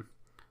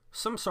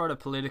some sort of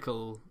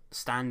political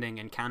standing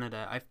in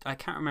Canada. I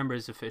can't remember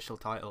his official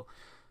title,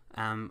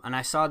 and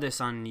I saw this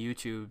on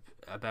YouTube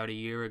about a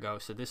year ago,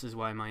 so this is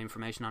why my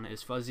information on it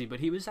is fuzzy, but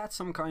he was at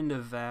some kind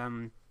of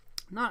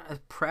not a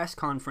press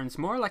conference,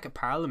 more like a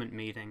parliament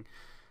meeting,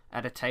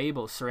 at a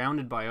table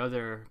surrounded by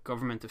other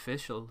government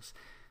officials,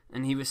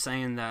 and he was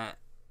saying that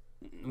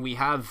we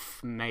have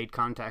made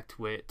contact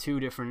with 2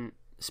 different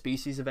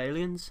species of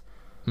aliens.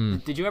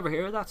 Did you ever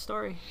hear of that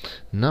story?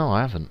 No,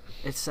 I haven't.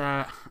 It's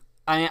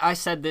I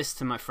said this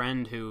to my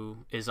friend who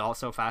is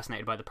also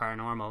fascinated by the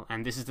paranormal,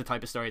 and this is the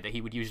type of story that he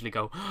would usually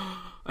go,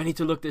 oh, I need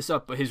to look this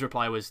up, but his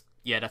reply was,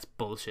 yeah, that's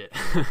bullshit.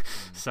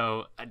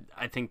 So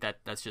I think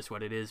that's just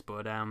what it is,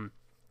 but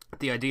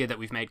the idea that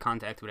we've made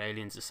contact with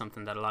aliens is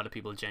something that a lot of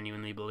people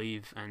genuinely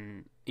believe,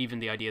 and even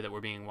the idea that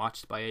we're being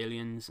watched by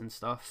aliens and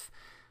stuff,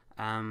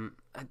 the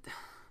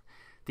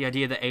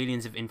idea that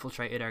aliens have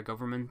infiltrated our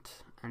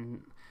government,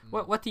 and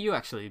what do you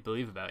actually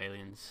believe about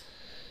aliens?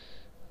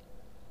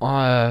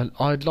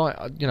 I'd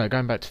like,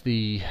 going back to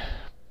the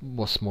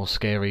what's more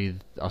scary,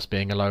 us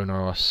being alone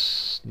or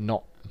us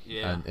not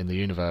in the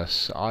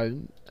universe. I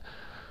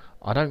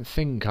don't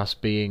think us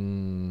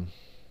being,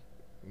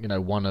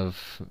 one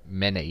of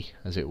many,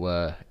 as it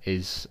were,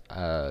 is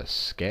a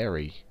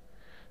scary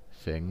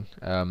thing.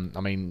 I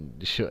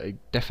mean,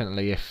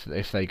 definitely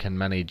if they can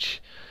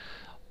manage,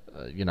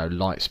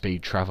 light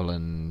speed travel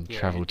and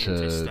travel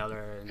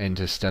to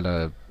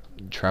interstellar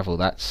travel,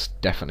 that's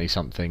definitely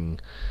something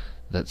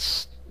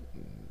that's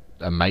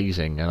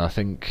amazing, and I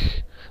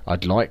think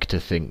I'd like to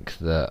think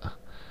that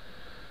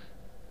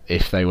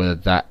if they were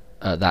at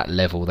that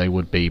level, they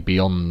would be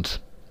beyond,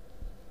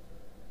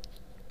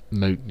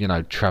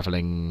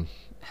 traveling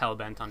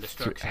hell-bent on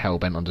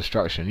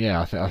destruction.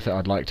 Yeah,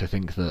 I'd like to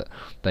think that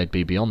they'd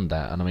be beyond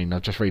that. And I mean, I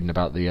was just reading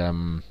about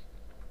the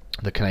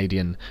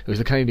Canadian. It was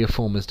the Canadian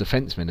former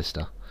defence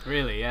minister.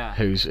 Really, yeah.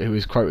 Who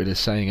was quoted as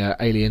saying,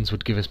 "Aliens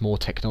would give us more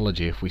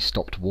technology if we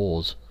stopped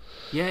wars."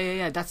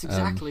 Yeah. That's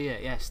exactly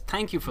it. Yes,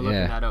 thank you for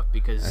looking that up,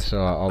 because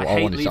so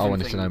I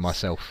wanted to know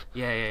myself.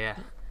 Yeah.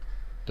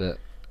 But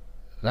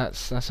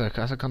that's a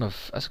kind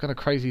of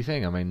crazy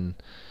thing. I mean,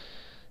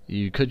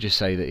 you could just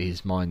say that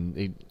his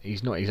mind,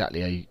 he's not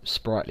exactly a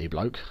sprightly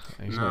bloke.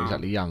 He's not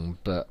exactly young,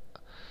 but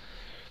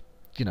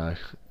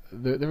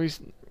there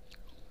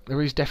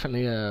is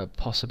definitely a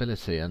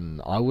possibility,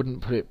 and I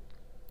wouldn't put it.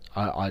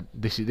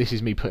 This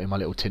is me putting my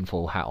little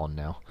tinfoil hat on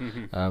now.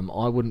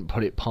 I wouldn't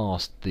put it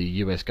past the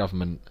US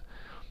government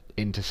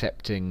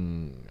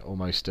intercepting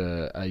almost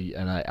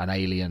an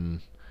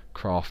alien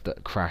craft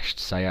that crashed,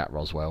 say, at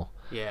Roswell.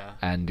 Yeah.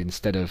 And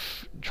instead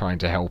of trying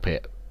to help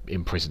it,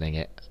 imprisoning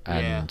it,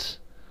 and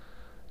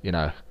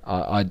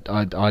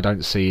I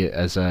don't see it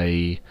as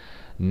a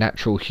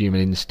natural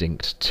human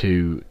instinct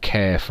to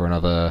care for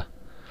another.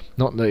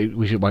 Not that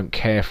we won't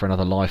care for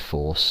another life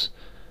force,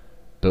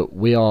 but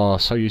we are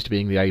so used to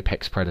being the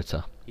apex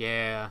predator.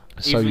 Yeah.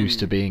 So used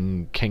to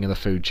being king of the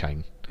food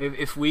chain.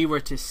 If we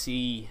were to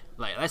see,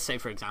 like, let's say,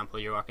 for example,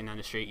 you're walking down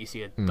the street, you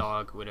see a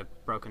dog with a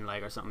broken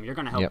leg or something, you're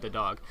going to help the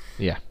dog.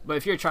 Yeah. But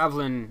if you're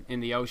traveling in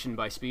the ocean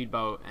by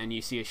speedboat and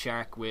you see a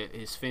shark with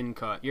his fin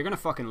cut, you're going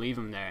to fucking leave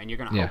him there, and you're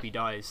going to hope he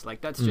dies. Like,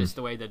 that's just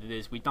the way that it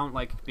is. We don't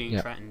like being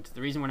threatened.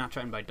 The reason we're not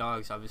threatened by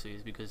dogs, obviously,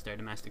 is because they're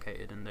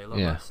domesticated and they love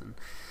us. And,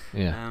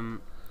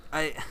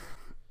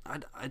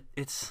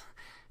 it's...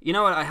 You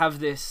know what, I have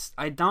this...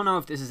 I don't know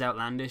if this is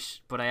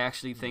outlandish, but I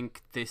actually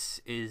think this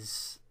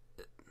is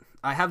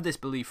I have this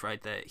belief,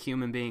 right, that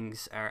human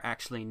beings are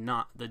actually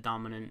not the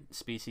dominant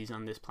species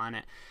on this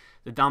planet.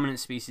 The dominant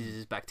species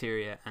is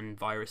bacteria and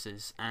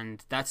viruses,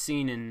 and that's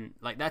seen in,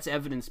 like, that's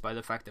evidenced by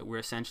the fact that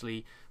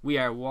we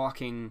are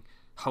walking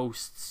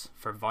hosts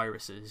for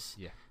viruses.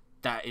 Yeah.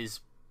 That is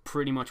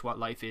pretty much what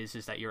life is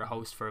that you're a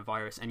host for a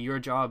virus, and your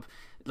job,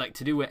 like,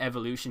 to do with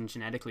evolution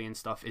genetically and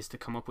stuff, is to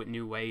come up with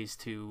new ways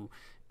to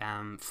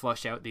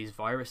flush out these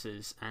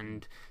viruses.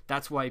 And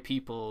that's why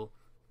people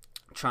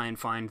try and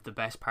find the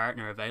best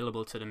partner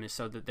available to them, is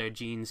so that their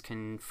genes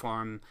can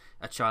form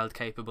a child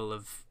capable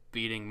of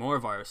beating more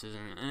viruses,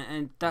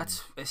 and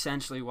that's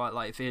essentially what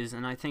life is.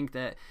 And I think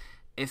that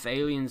if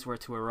aliens were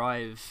to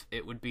arrive,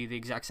 it would be the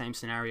exact same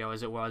scenario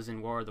as it was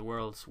in War of the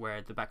Worlds,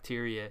 where the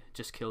bacteria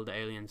just killed the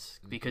aliens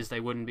because they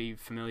wouldn't be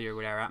familiar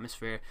with our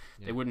atmosphere.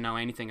 They wouldn't know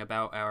anything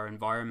about our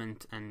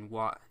environment and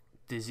what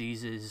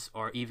diseases,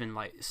 or even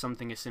like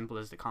something as simple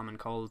as the common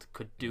cold,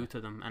 could do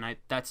to them. And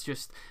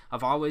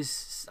I've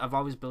always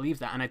believed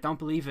that, and I don't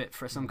believe it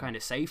for some kind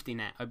of safety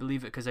net. I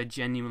believe it because I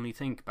genuinely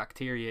think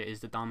bacteria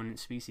is the dominant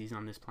species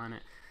on this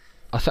planet.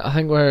 I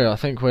think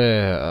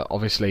we're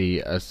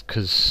obviously,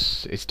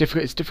 because it's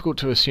difficult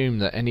to assume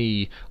that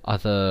any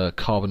other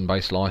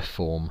carbon-based life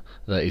form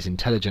that is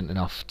intelligent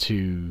enough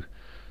to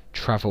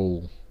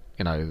travel,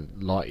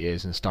 light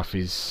years and stuff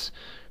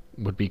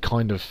would be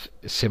kind of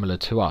similar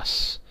to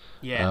us.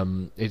 Yeah.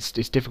 It's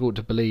difficult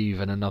to believe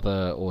in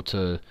another, or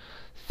to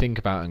think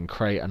about and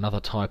create another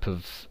type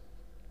of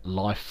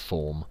life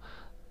form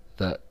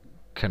that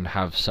can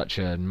have such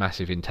a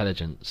massive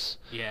intelligence.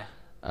 Yeah.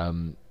 I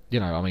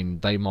mean,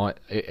 they might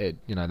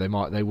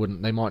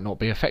not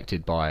be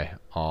affected by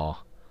our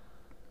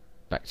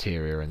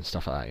bacteria and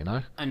stuff like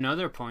that.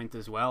 Another point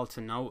as well to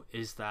note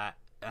is that,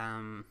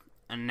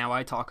 and now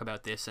I talk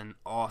about this an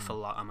awful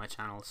lot on my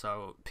channel,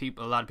 so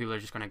a lot of people are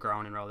just going to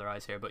groan and roll their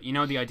eyes here, but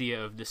the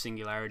idea of the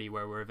singularity,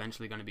 where we're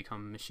eventually going to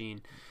become a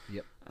machine.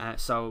 Yep.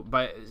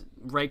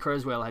 Ray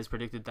Kurzweil has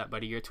predicted that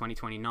by the year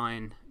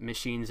 2029,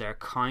 machines are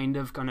kind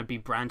of going to be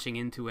branching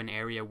into an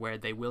area where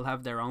they will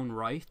have their own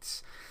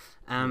rights.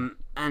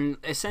 And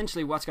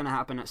essentially what's going to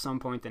happen at some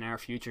point in our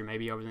future,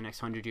 maybe over the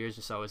next 100 years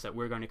or so, is that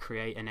we're going to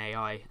create an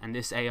AI, and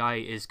this AI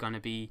is going to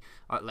be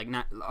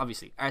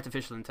obviously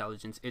artificial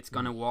intelligence. It's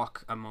going to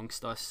walk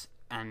amongst us,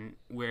 and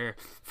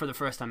for the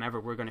first time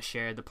ever, we're going to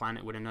share the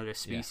planet with another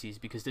species,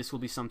 because this will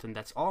be something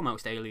that's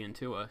almost alien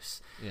to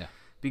us,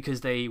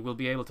 because they will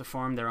be able to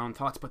form their own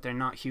thoughts, but they're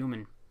not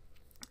human.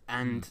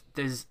 And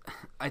there's,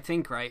 I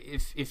think, right,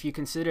 if you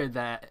consider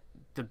that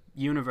the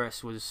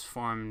universe was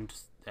formed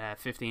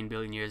 15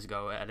 billion years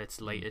ago at its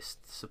latest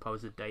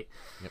supposed date.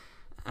 Yep.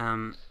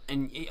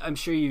 And I'm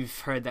sure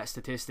you've heard that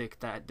statistic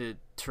that the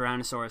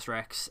Tyrannosaurus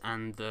Rex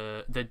and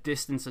the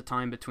distance of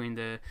time between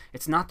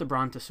it's not the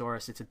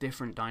Brontosaurus, it's a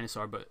different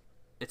dinosaur, but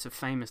it's a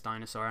famous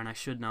dinosaur, and I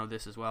should know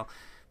this as well.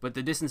 But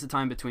the distance of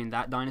time between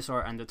that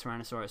dinosaur and the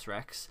Tyrannosaurus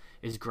Rex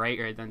is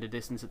greater than the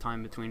distance of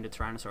time between the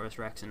Tyrannosaurus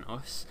Rex and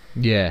us.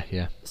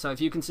 Yeah. So if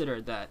you consider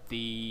that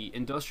the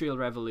Industrial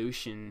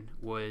Revolution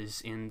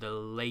was in the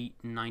late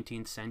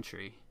 19th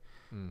century,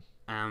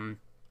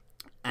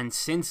 and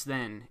since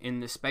then,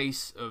 in the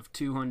space of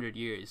 200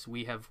 years,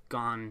 we have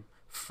gone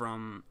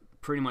from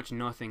pretty much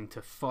nothing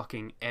to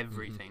fucking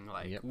everything.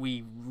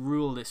 We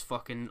rule this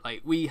fucking,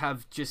 we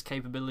have just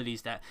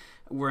capabilities that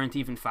weren't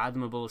even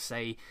fathomable,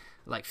 say,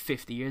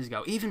 50 years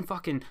ago. Even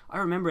I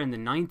remember in the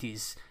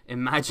 90s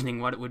imagining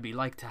what it would be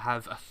like to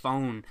have a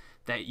phone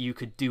that you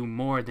could do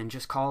more than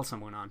just call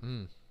someone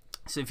on.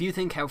 So if you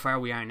think how far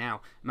we are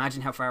now,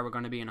 imagine how far we're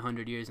going to be in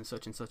 100 years and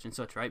such and such and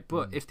such, right?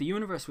 But if the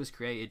universe was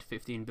created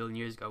 15 billion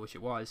years ago, which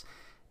it was,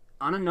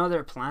 on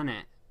another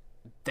planet,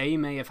 they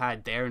may have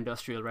had their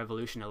industrial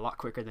revolution a lot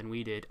quicker than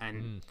we did,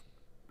 and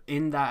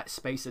in that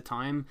space of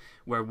time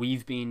where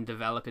we've been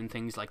developing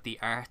things like the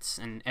arts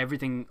and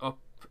everything up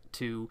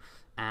to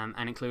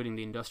and including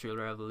the industrial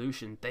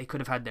revolution, they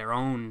could have had their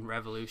own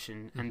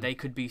revolution, and they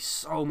could be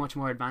so much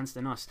more advanced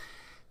than us,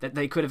 that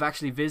they could have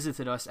actually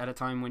visited us at a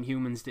time when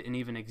humans didn't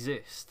even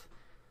exist,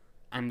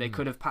 and they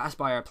could have passed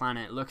by our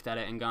planet, looked at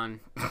it and gone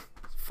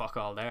fuck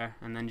all there,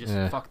 and then just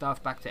fucked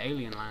off back to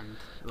alien land.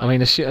 I mean,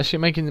 let's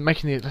make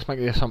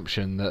the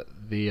assumption that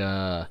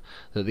the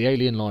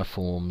alien life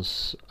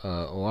forms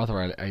or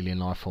other alien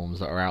life forms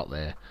that are out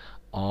there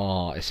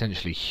are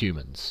essentially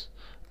humans,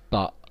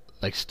 but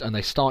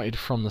they started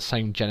from the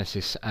same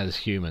genesis as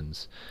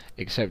humans,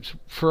 except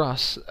for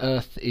us,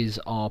 Earth is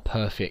our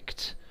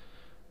perfect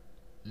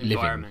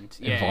environment.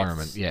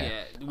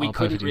 We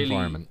couldn't really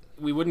environment.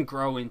 We wouldn't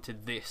grow into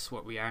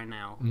what we are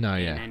now in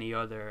any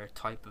other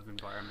type of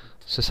environment.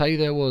 So say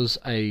there was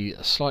a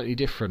slightly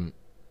different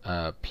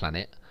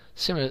planet,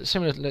 similar.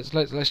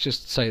 Let's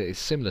just say that it's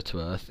similar to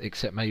Earth,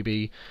 except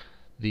maybe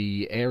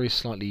the air is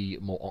slightly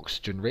more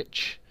oxygen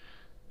rich.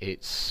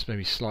 It's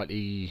maybe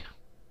slightly,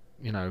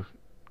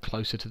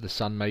 closer to the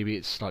sun. Maybe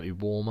it's slightly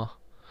warmer.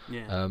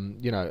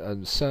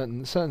 And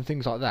certain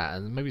things like that,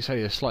 and maybe say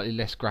there's slightly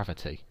less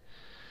gravity,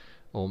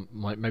 or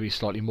maybe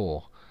slightly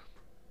more.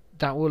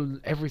 That will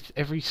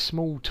every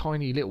small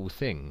tiny little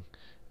thing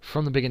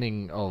from the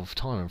beginning of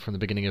time, and from the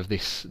beginning of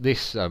this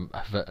I'm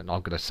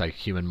going to say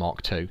human Mark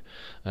II,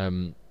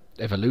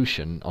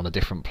 evolution on a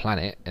different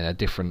planet in a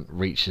different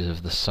reaches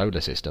of the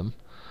solar system.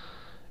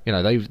 You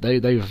know,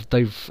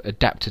 they've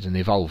adapted and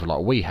evolved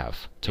like we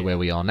have to where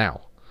we are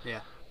now.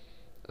 Yeah.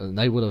 And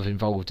they would have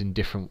evolved in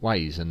different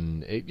ways,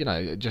 and it, you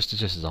know, just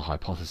as a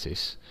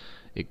hypothesis,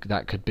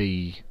 that could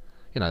be,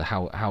 you know,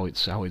 how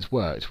it's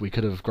worked. We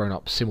could have grown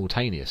up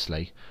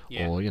simultaneously,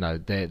 or you know,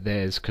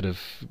 theirs could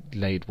have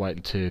laid way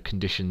to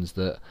conditions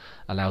that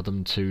allowed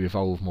them to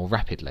evolve more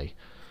rapidly.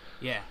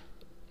 Yeah.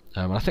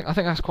 I think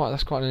that's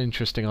quite an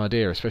interesting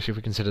idea, especially if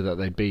we consider that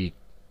they'd be,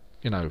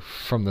 you know,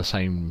 from the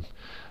same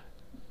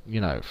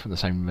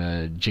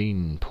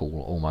gene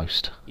pool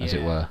almost, as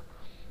it were,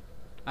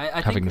 I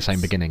having think the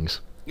same beginnings.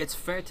 It's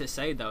fair to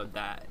say though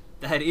that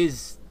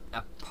is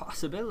a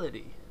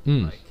possibility,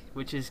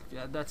 which is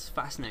that's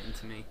fascinating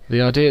to me.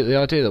 The idea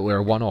that we're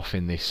a one-off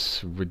in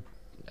this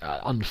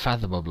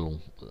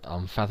unfathomable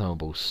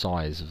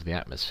size of the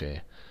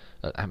atmosphere,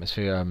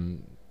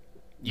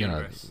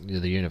 Universe. You know,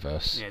 the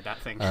universe. Yeah, that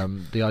thing.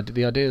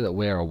 The idea that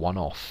we're a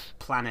one-off.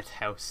 Planet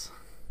House.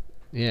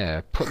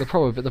 Yeah,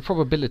 the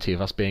probability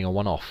of us being a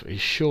one-off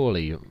is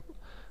surely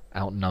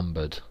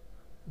outnumbered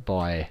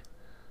by,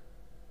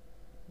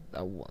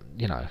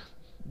 you know,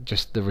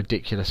 just the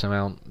ridiculous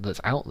amount that's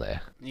out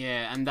there.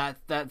 Yeah, and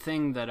that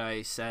thing that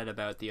I said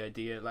about the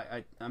idea,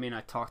 like I mean,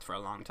 I talked for a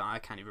long time. I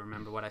can't even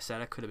remember what I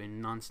said. It could have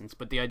been nonsense.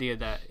 But the idea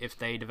that if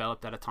they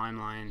developed at a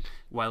timeline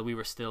while we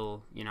were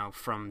still, you know,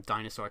 from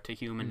dinosaur to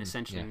human,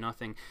 essentially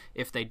nothing,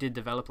 if they did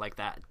develop like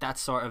that,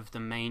 that's sort of the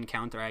main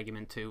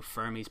counter-argument to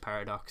Fermi's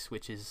paradox,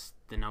 which is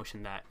the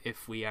notion that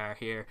if we are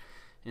here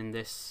in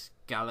this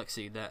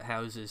galaxy that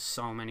houses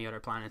so many other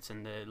planets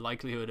and the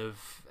likelihood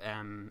of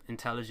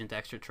intelligent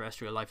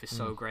extraterrestrial life is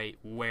so great,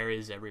 where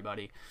is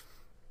everybody?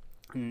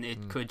 And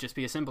it could just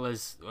be as simple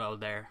as, well,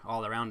 they're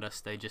all around us,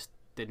 they just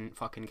didn't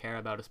fucking care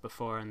about us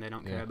before and they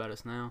don't care about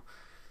us now,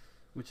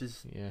 which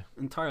is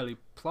entirely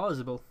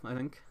plausible, I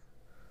think.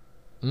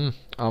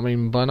 I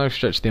mean, by no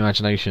stretch of the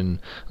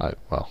imagination,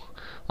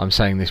 I'm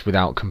saying this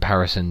without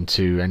comparison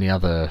to any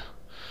other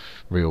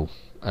real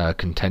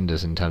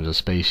contenders in terms of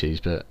species,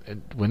 but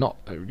we're not,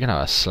 you know,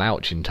 a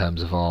slouch in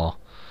terms of our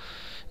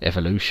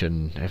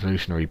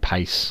evolutionary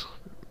pace,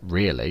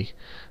 really,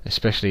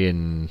 especially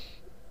in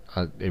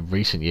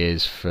recent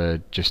years,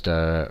 for just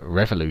a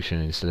revolution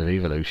instead of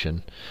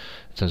evolution,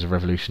 in terms of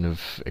revolution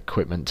of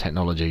equipment,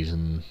 technologies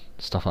and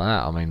stuff like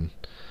that. I mean,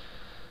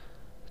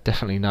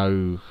 definitely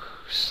no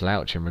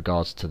slouch in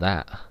regards to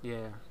that.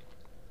 Yeah,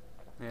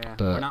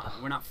 but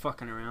we're not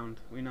fucking around.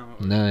 We know what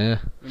we know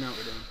what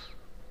we're doing.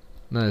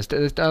 No, there's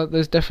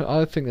definitely.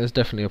 I think there's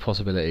definitely a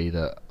possibility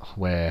that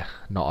we're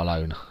not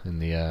alone in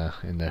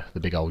the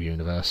big old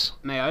universe.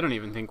 Mate, I don't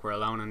even think we're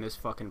alone on this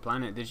fucking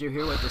planet. Did you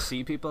hear what the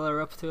sea people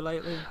are up to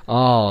lately?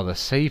 Oh, the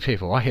sea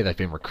people! I hear they've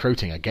been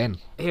recruiting again.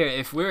 Here,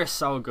 if we're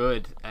so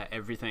good at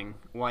everything,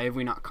 why have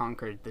we not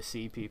conquered the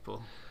sea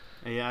people?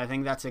 Yeah, I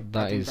think that's a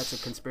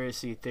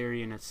conspiracy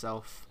theory in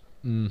itself.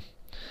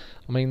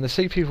 I mean, the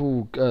sea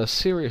people are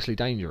seriously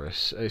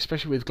dangerous,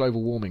 especially with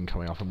global warming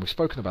coming up, and we've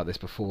spoken about this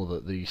before,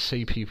 that the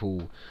sea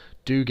people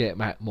do get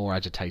more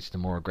agitated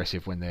and more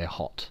aggressive when they're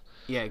hot.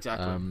 Yeah,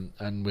 exactly.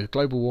 And with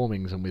global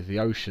warmings and with the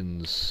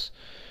oceans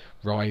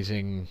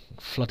rising,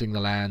 flooding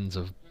the lands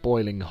of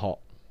boiling hot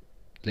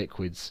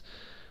liquids,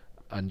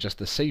 and just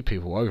the sea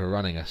people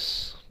overrunning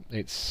us,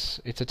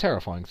 it's a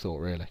terrifying thought,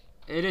 really.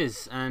 It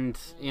is, and,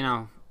 you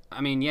know,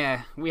 I mean,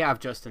 yeah, we have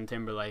Justin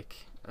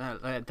Timberlake.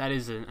 That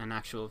is an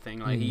actual thing.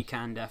 Like, he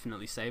can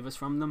definitely save us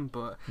from them,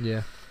 but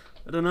I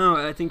don't know.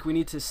 I think we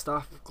need to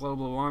stop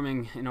global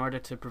warming in order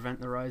to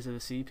prevent the rise of the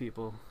sea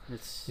people.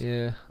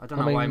 I don't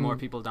know why more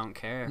people don't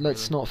care.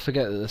 Let's not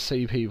forget that the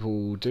sea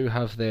people do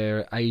have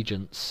their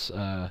agents.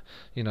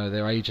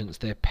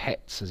 Their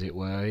pets, as it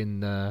were,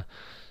 in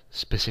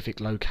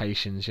specific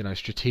locations. You know,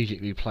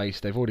 strategically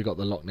placed. They've already got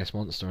the Loch Ness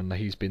monster, and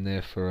he's been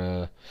there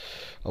for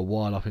a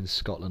while up in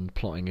Scotland,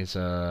 plotting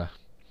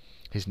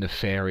his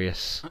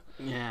nefarious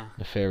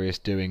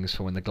doings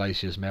for when the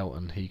glaciers melt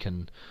and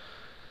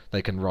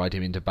they can ride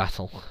him into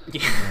battle.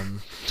 Yeah.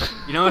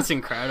 You know what's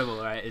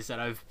incredible, right, is that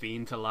I've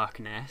been to Loch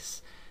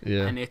Ness,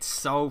 and it's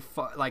so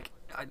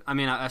I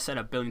mean, I said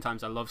a billion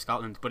times I love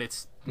Scotland, but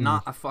it's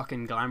not a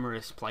fucking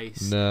glamorous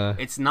place. No.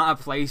 It's not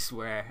a place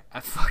where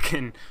a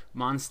fucking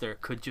monster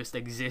could just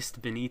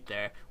exist beneath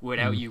there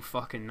without you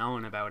fucking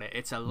knowing about it.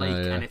 It's a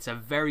lake, and it's a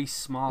very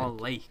small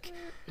lake.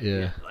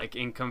 Yeah. Like,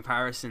 in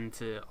comparison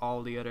to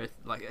all the other,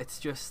 like, it's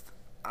just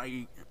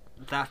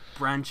that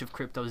branch of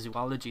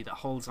cryptozoology that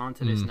holds on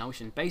to this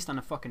notion based on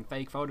a fucking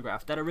fake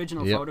photograph. That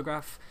original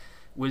photograph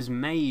was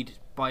made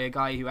by a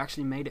guy who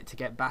actually made it to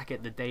get back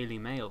at the Daily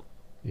Mail.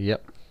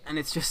 Yep. And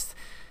it's just,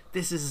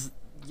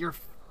 you're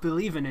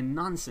believing in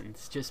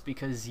nonsense just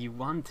because you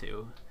want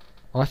to.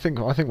 I think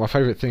my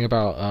favourite thing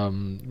about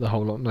the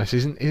whole Loch Ness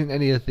isn't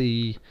any of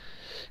the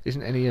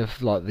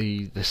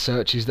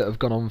searches that have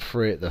gone on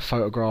for it, the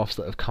photographs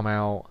that have come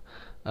out,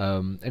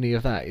 any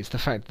of that. It's the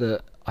fact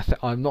that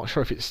I'm not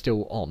sure if it's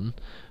still on,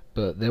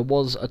 but there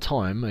was a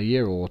time, a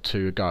year or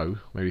two ago,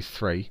 maybe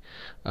 3,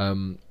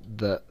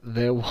 that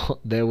there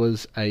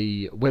was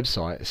a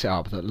website set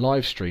up that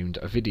live streamed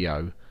a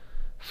video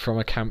from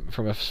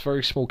a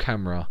very small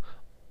camera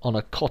on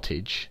a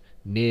cottage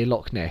near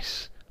Loch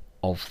Ness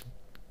of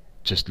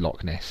just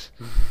Loch Ness.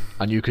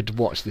 And you could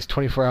watch this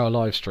 24-hour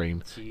live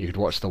stream. Jeez. You could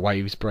watch the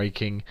waves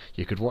breaking,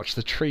 you could watch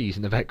the trees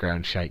in the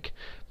background shake,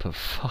 but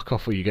fuck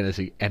off, were you going to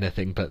see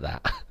anything but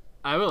that?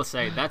 I will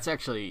say that's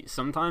actually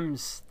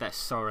sometimes that's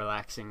so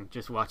relaxing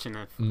just watching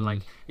it. Like,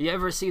 you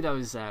ever see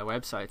those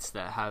websites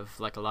that have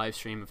like a live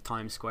stream of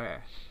Times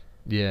Square?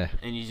 Yeah.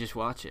 And you just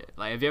watch it.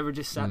 Like, have you ever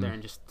just sat there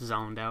and just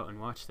zoned out and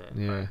watched it?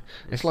 Yeah.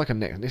 It's like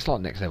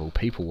next level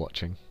people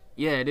watching.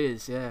 Yeah, it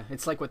is. Yeah,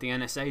 it's like what the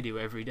NSA do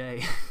every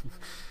day.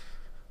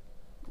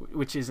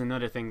 Which is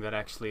another thing that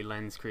actually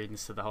lends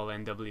credence to the whole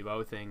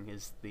NWO thing,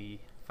 is the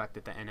fact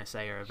that the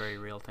NSA are a very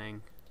real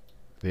thing.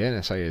 The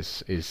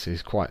NSA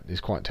is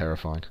quite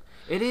terrifying.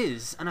 It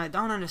is, and I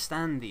don't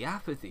understand the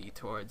apathy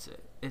towards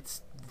it.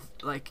 It's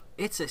like,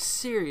 it's a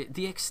serious.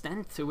 The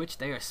extent to which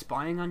they are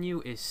spying on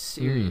you is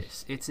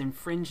serious. It's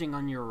infringing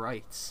on your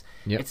rights.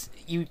 Yep. It's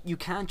you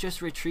can't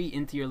just retreat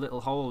into your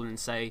little hole and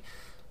say,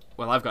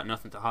 "Well, I've got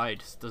nothing to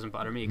hide. It doesn't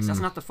bother me," because that's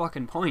not the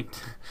fucking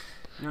point.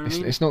 You know what I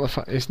mean? It's not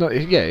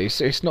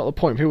the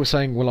point. People are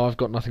saying, "Well, I've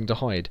got nothing to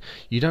hide."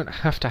 You don't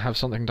have to have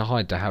something to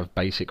hide to have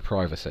basic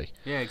privacy.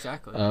 Yeah,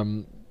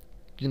 exactly.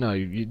 You know,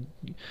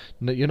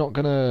 you're not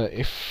gonna,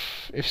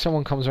 if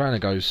someone comes around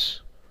and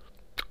goes,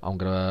 I'm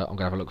gonna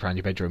have a look around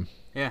your bedroom.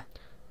 Yeah.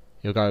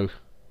 You'll go,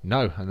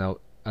 no, and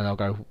they'll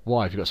go,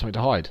 why? Have you got something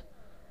to hide?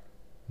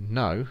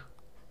 No,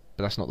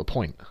 but that's not the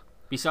point.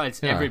 Besides,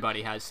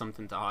 everybody has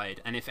something to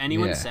hide, and if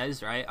anyone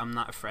says, right, I'm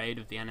not afraid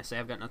of the NSA,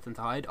 I've got nothing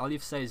to hide, all you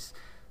have to say is,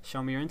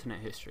 show me your internet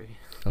history.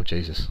 Oh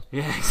Jesus.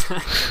 Yeah,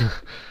 exactly.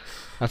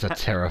 That's a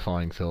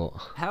terrifying thought.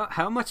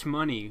 How much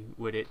money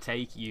would it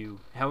take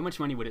you? How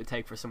much money would it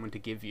take for someone to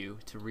give you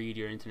to read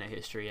your internet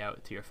history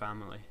out to your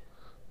family?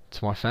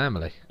 To my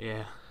family?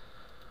 Yeah.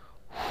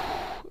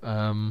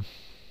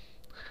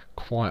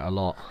 Quite a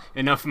lot.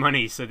 Enough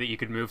money so that you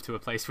could move to a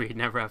place where you'd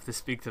never have to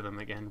speak to them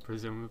again,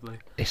 presumably.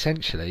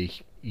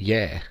 Essentially,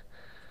 yeah.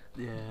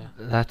 Yeah.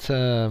 That's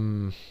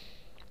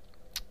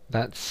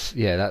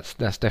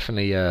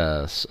definitely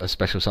a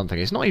special something.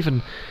 It's not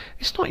even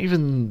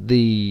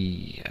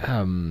the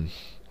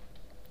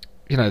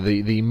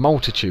the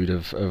multitude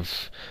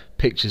of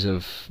pictures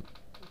of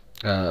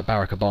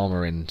Barack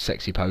Obama in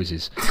sexy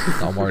poses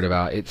that I'm worried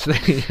about. It's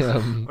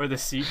the or the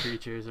sea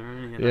creatures, or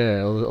anything.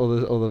 Yeah,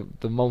 or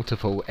the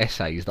multiple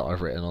essays that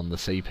I've written on the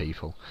sea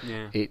people.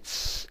 Yeah.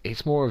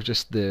 It's more of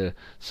just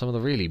some of the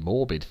really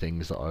morbid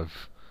things that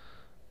I've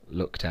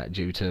looked at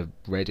due to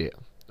Reddit,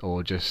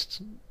 or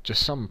just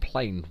some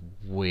plain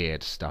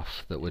weird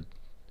stuff that would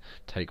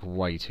take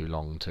way too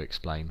long to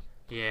explain.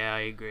 Yeah, I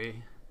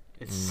agree.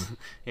 It's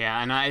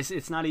yeah, and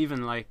it's not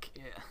even like,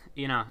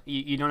 you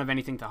don't have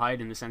anything to hide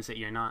in the sense that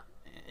you're not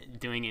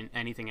doing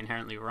anything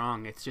inherently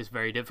wrong. It's just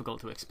very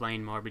difficult to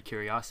explain morbid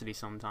curiosity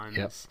sometimes.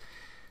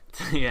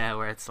 Yep. Yeah,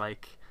 where it's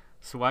like,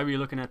 so why were you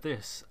looking at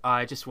this?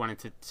 I just wanted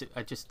to.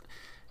 I just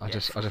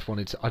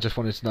wanted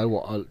to know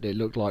what it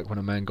looked like when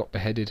a man got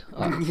beheaded.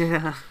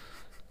 Yeah.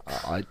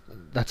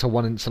 That's a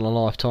once in a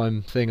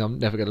lifetime thing. I'm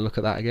never going to look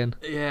at that again.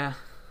 Yeah,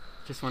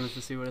 just wanted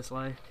to see what it's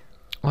like.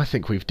 I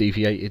think we've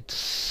deviated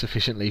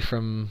sufficiently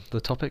from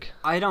the topic.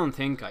 I don't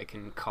think I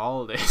can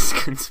call this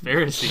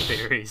conspiracy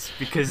theories,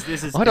 because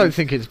this is... I don't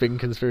think it's been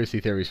conspiracy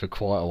theories for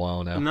quite a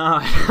while now. No,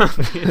 I don't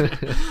think...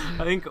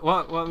 I think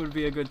what would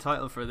be a good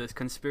title for this?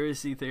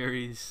 Conspiracy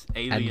theories,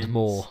 aliens... And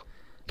more.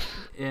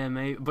 Yeah,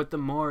 maybe, but the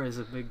more is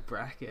a big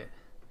bracket.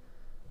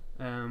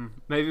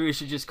 Maybe we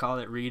should just call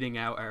it reading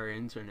out our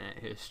internet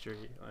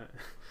history.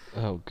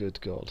 Oh, good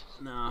God.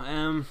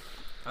 No,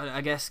 I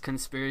guess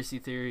conspiracy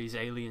theories,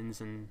 aliens,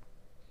 and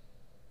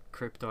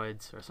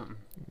cryptoids or something.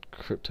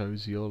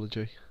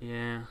 Cryptozoology.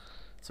 Yeah,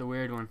 it's a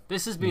weird one.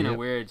 This has been a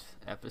weird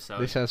episode.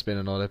 This has been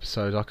an odd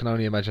episode. I can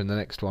only imagine the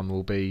next one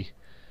will be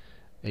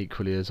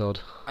equally as odd.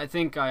 I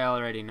think I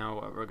already know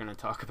what we're going to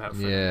talk about for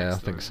the next one. Yeah, I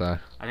think so.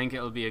 I think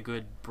it'll be a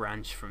good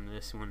branch from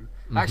this one.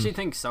 I actually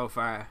think so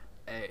far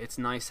it's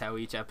nice how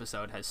each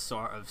episode has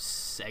sort of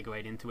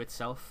segued into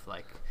itself.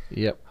 Like,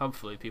 yep.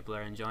 Hopefully people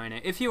are enjoying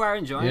it. If you are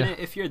enjoying it,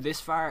 if you're this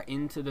far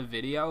into the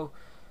video,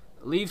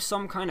 leave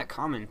some kind of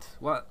comment.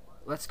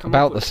 Let's come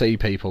about up with the sea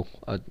people.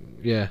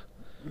 Yeah.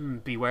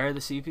 Beware the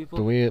sea people.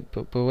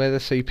 Beware the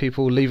sea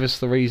people. Leave us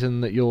the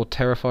reason that you're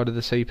terrified of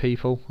the sea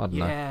people. I don't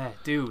know. Yeah,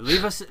 do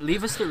leave us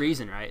the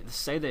reason. Right.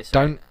 Say this.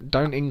 Don't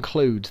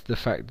include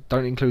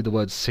the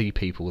word sea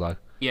people though.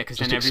 Yeah, because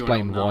just then everyone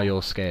explain will know. why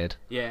you're scared.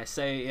 Yeah.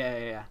 Say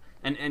yeah.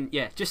 And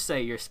yeah, just say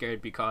you're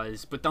scared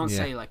because, but don't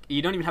say like,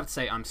 you don't even have to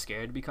say I'm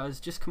scared because,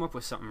 just come up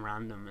with something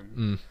random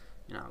and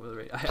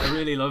I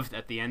really loved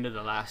at the end of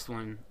the last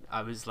one.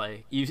 I was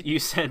like, you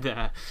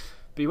said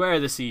beware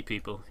the sea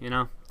people,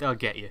 they'll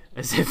get you,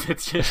 as if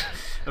it's just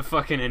a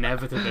fucking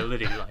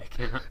inevitability, like,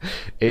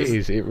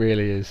 It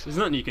really is. There's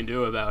nothing you can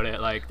do about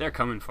it, like, they're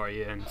coming for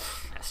you, and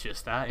that's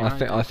just that.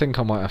 I think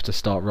I might have to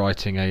start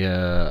writing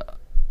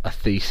a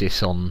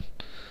thesis on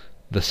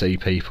the Sea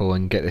People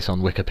and get this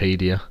on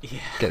Wikipedia. Yeah.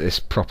 Get this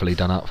properly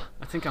done up.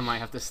 I think I might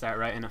have to start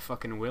writing a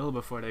fucking will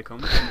before they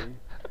come to me.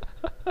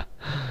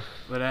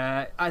 But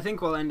I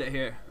think we'll end it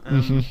here.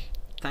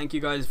 Thank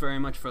you guys very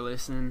much for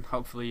listening.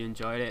 Hopefully you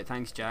enjoyed it.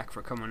 Thanks, Jack,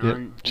 for coming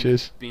on.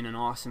 Cheers. You've been an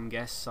awesome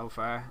guest so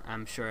far.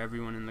 I'm sure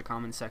everyone in the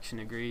comment section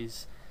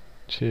agrees.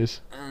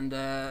 Cheers. And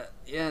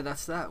yeah,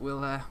 that's that.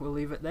 We'll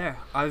leave it there.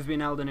 I've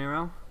been El De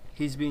Niro.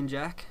 He's been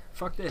Jack.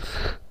 Fuck this.